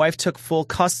defunct, my wife took full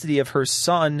custody of her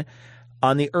son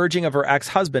on the urging of her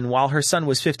ex-husband while her son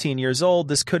was 15 years old.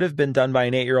 This could have been done by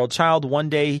an 8-year-old child. One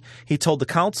day, he told the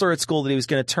counselor at school that he was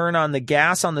going to turn on the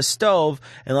gas on the stove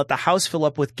and let the house fill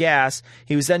up with gas.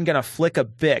 He was then going to flick a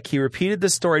Bic. He repeated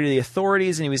this story to the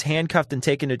authorities, and he was handcuffed and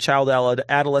taken to child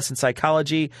adolescent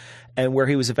psychology, and where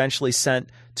he was eventually sent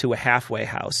to a halfway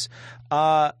house.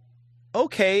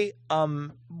 Okay.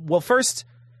 Well, first,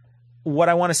 what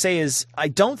I want to say is I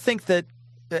think that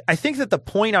the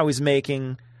point I was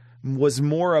making was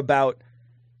more about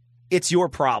it's your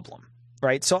problem,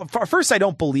 right? So first, I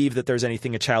don't believe that there's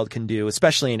anything a child can do,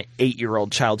 especially an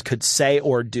 8-year-old child could say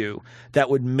or do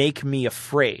that would make me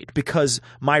afraid, because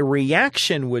my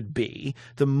reaction would be,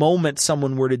 the moment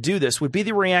someone were to do this, would be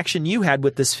the reaction you had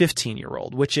with this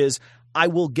 15-year-old, which is, I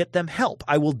will get them help.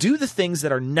 I will do the things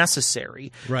that are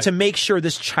necessary to make sure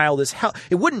this child is helped.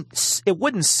 It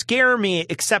wouldn't scare me,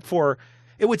 except for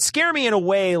it would scare me in a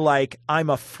way like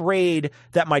I'm afraid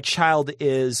that my child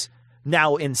is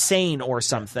now insane or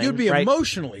something. You'd be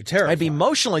emotionally terrified. I'd be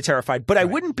emotionally terrified, but I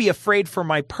wouldn't be afraid for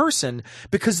my person,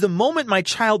 because the moment my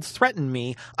child threatened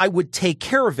me, I would take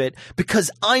care of it, because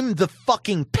I'm the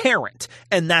fucking parent,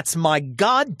 and that's my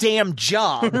goddamn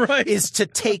job is to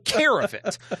take care of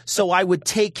it. So I would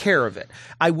take care of it.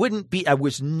 I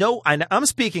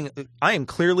am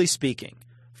clearly speaking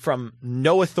from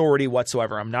no authority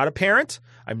whatsoever. I'm not a parent.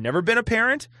 I've never been a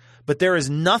parent, but there is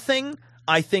nothing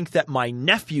I think that my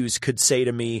nephews could say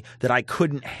to me that I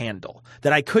couldn't handle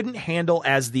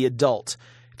as the adult.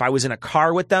 If I was in a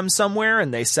car with them somewhere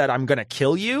and they said, I'm going to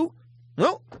kill you,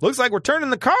 well, looks like we're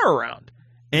turning the car around.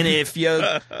 And if you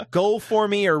go for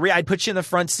me, or I'd put you in the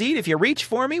front seat. If you reach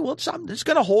for me, well, I'm just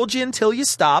going to hold you until you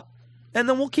stop, and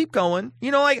then we'll keep going.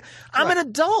 You know, like, I'm an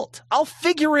adult. I'll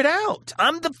figure it out.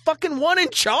 I'm the fucking one in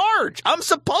charge. I'm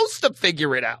supposed to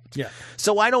figure it out. Yeah.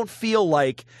 So I don't feel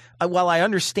like, while I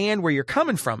understand where you're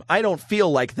coming from, I don't feel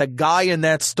like the guy in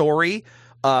that story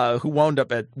who wound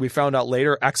up we found out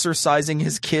later, exorcising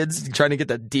his kids, trying to get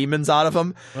the demons out of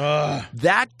them.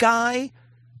 That guy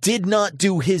did not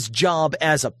do his job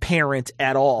as a parent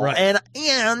at all. Right.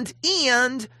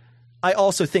 And I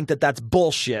also think that that's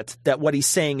bullshit, that what he's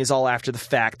saying is all after the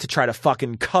fact to try to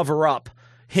fucking cover up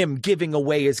him giving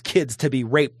away his kids to be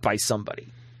raped by somebody.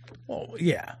 Well,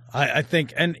 yeah, I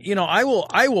think, and you know, I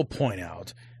will point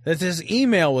out that this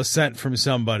email was sent from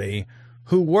somebody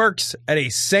who works at a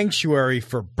sanctuary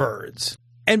for birds.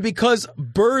 And because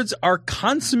birds are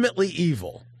consummately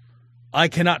evil, I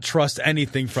cannot trust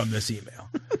anything from this email.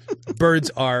 Birds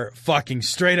are fucking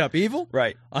straight up evil.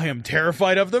 Right. I am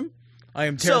terrified of them. I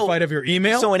am terrified of your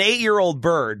email. So an 8-year-old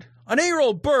bird.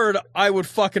 I would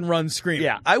fucking run screaming.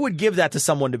 Yeah, I would give that to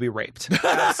someone to be raped.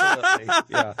 Absolutely.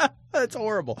 Yeah. That's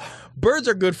horrible. Birds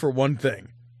are good for one thing: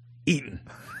 eating.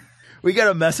 We got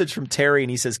a message from Terry, and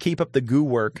he says, keep up the goo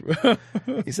work.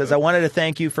 He says, I wanted to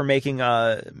thank you for making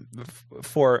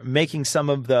some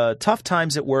of the tough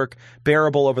times at work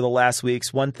bearable over the last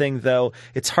weeks. One thing, though,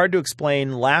 it's hard to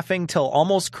explain, laughing till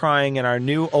almost crying in our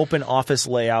new open office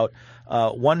layout.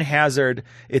 One hazard,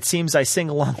 it seems I sing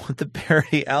along with the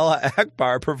parody Allah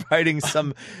Akbar, providing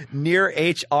some near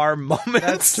HR moments.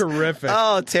 That's terrific.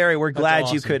 Oh, Terry, we're glad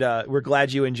awesome. you could. We're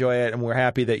glad you enjoy it, and we're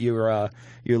happy that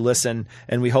you listen,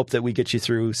 and we hope that we get you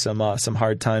through some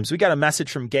hard times. We got a message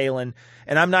from Galen,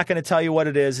 and I'm not going to tell you what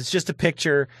it is. It's just a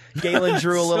picture. Galen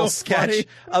drew a little sketch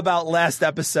about last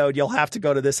episode. You'll have to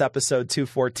go to this episode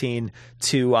 214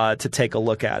 to take a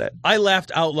look at it. I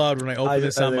laughed out loud when I opened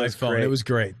this on my phone. Great. It was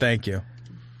great. Thank you.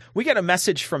 We got a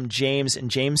message from James,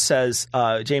 and James says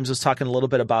James was talking a little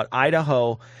bit about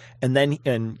Idaho, and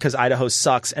because Idaho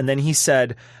sucks, and then he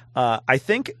said, I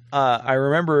think I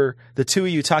remember the two of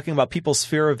you talking about people's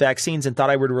fear of vaccines and thought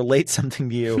I would relate something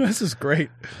to you. This is great.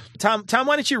 Tom,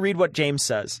 why don't you read what James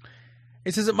says?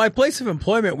 It says, at my place of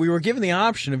employment, we were given the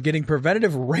option of getting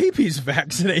preventative rabies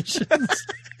vaccinations.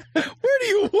 Where do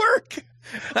you work?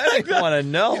 I don't want to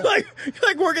know. You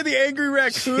like work at the Angry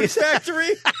Raccoon Factory?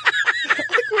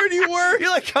 Like, where do you work? You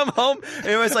like come home and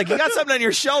it was like, you got something on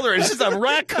your shoulder. It's just a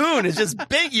raccoon. It's just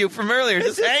big you from earlier.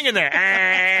 It's just hanging there.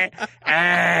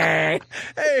 Hey,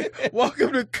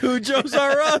 welcome to Cujo's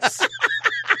R Us.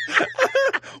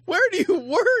 Where do you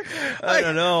work? I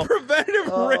don't know. Preventative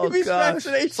rabies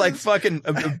vaccinations. It's like fucking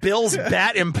Bill's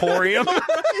Bat Emporium.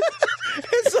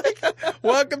 It's like,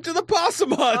 welcome to the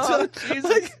Possum Hut. Oh, Jesus.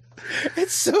 Like,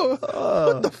 it's so,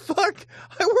 what the fuck?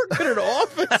 I work in an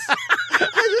office.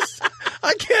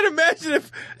 I can't imagine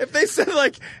if they said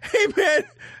like, hey man,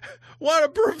 want a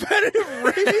preventative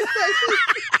rabies vaccine?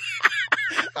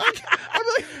 I'm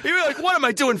like, you're like, what am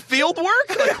I doing? Field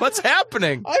work? Like, what's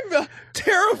happening? I'm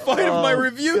terrified of my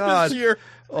review this year.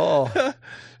 Oh.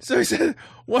 So he said,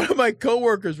 one of my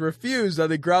coworkers refused on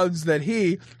the grounds that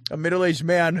he, a middle-aged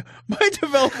man, might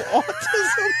develop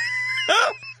autism.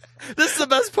 This is the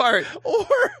best part. Or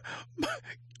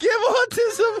give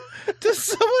autism to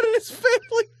someone in his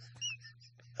family.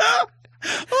 Oh,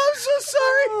 I'm so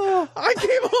sorry. I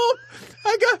came home.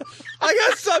 I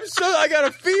got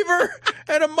a fever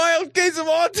and a mild case of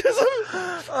autism.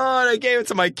 Oh, and I gave it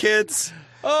to my kids.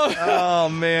 Oh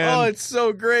man. Oh, it's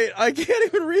so great. I can't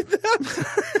even read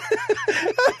that.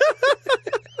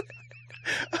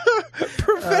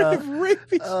 Preventive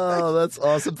rabies. Oh, that's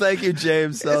awesome. Thank you,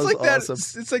 James. That was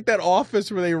awesome. It's like that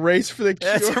Office where they race for the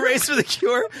cure. It's a race for the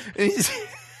cure. And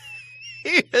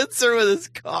he hits her with his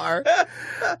car.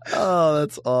 Oh,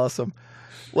 that's awesome.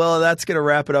 Well, that's going to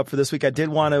wrap it up for this week. I did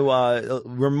want to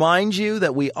remind you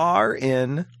that we are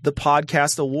in the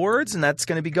Podcast Awards, and that's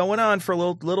going to be going on for a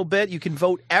little bit. You can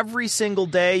vote every single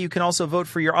day. You can also vote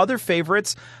for your other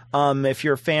favorites if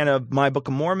you're a fan of My Book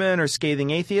of Mormon or Scathing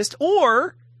Atheist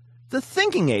or The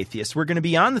Thinking Atheist. We're going to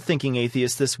be on The Thinking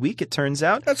Atheist this week, it turns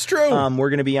out. That's true. We're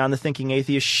going to be on The Thinking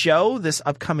Atheist show this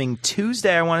upcoming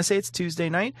Tuesday. I want to say it's Tuesday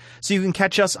night. So you can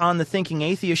catch us on The Thinking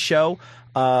Atheist show.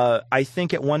 I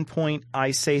think at one point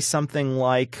I say something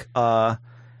like,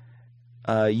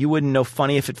 you wouldn't know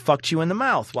funny if it fucked you in the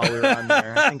mouth while we were on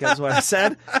there. I think that's what I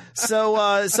said. So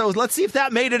let's see if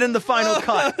that made it in the final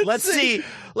cut. Let's see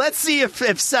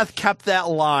if Seth kept that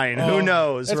line. Who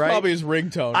knows, that's right? That's probably his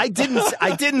ringtone. I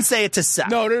didn't say it to Seth.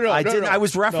 No. I didn't. I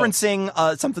was referencing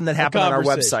something that happened on our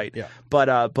website. Yeah.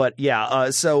 But yeah.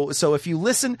 So if you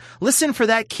listen for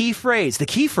that key phrase. The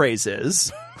key phrase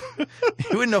is. You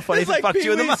wouldn't know funny if it fucked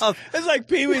you in the mouth. It's like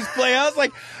Pee-wee's Playhouse.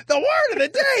 Like, the word of the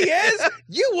day is,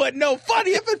 you wouldn't know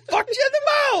funny if it fucked you in the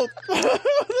mouth.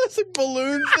 There's like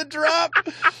balloons that drop.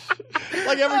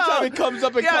 Like every time it comes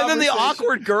up in conversation. And then the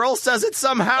awkward girl says it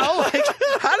somehow. Like,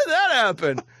 how did that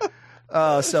happen?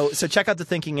 So check out The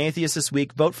Thinking Atheist this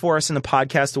week. Vote for us in the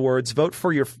Podcast Awards. Vote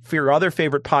for your other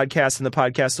favorite podcasts in the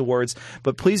Podcast Awards.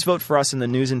 But please vote for us in the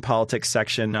News and Politics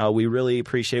section. We really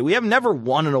appreciate it. We have never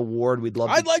won an award.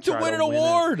 I'd like to win an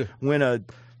award. Win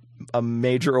a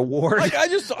major award. Like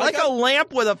a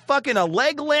lamp with a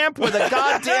leg lamp with a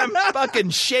goddamn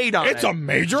fucking shade on it. It's a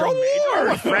major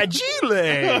award.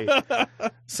 Fragile.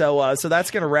 So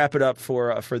that's going to wrap it up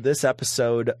for this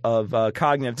episode of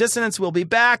Cognitive Dissonance. We'll be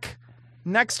back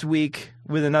next week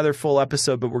with another full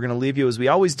episode, but we're going to leave you as we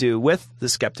always do with the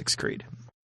Skeptic's Creed.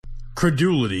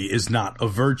 Credulity is not a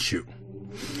virtue.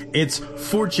 It's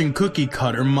fortune cookie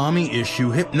cutter, mommy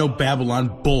issue,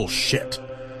 hypno-Babylon bullshit.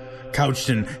 Couched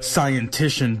in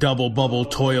scientician, double bubble,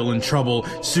 toil and trouble,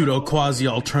 pseudo quasi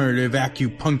alternative,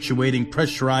 acupunctuating,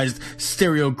 pressurized,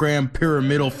 stereogram,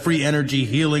 pyramidal, free energy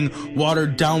healing,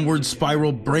 watered downward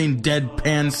spiral, brain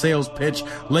deadpan sales pitch,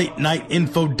 late night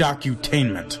info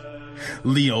docutainment.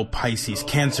 Leo, Pisces,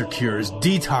 cancer cures,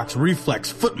 detox,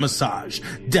 reflex, foot massage,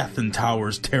 death and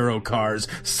towers, tarot cards,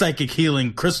 psychic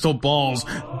healing, crystal balls,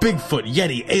 Bigfoot,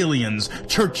 Yeti, aliens,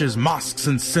 churches, mosques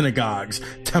and synagogues,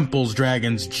 temples,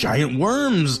 dragons, giant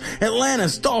worms,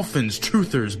 Atlantis, dolphins,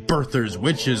 truthers, birthers,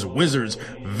 witches, wizards,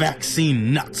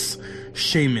 vaccine nuts,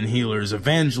 shaman healers,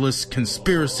 evangelists,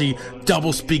 conspiracy,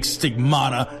 doublespeak,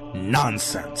 stigmata,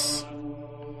 nonsense.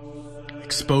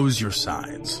 Expose your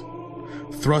sides.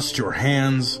 Thrust your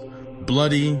hands,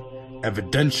 bloody,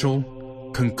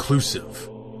 evidential, conclusive.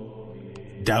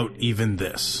 Doubt even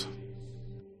this.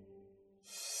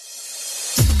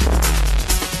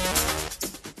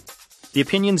 The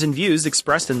opinions and views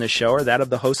expressed in this show are that of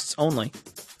the hosts only.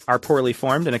 Our poorly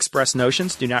formed and expressed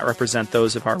notions do not represent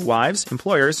those of our wives,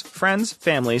 employers, friends,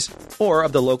 families, or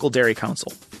of the local dairy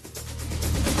council.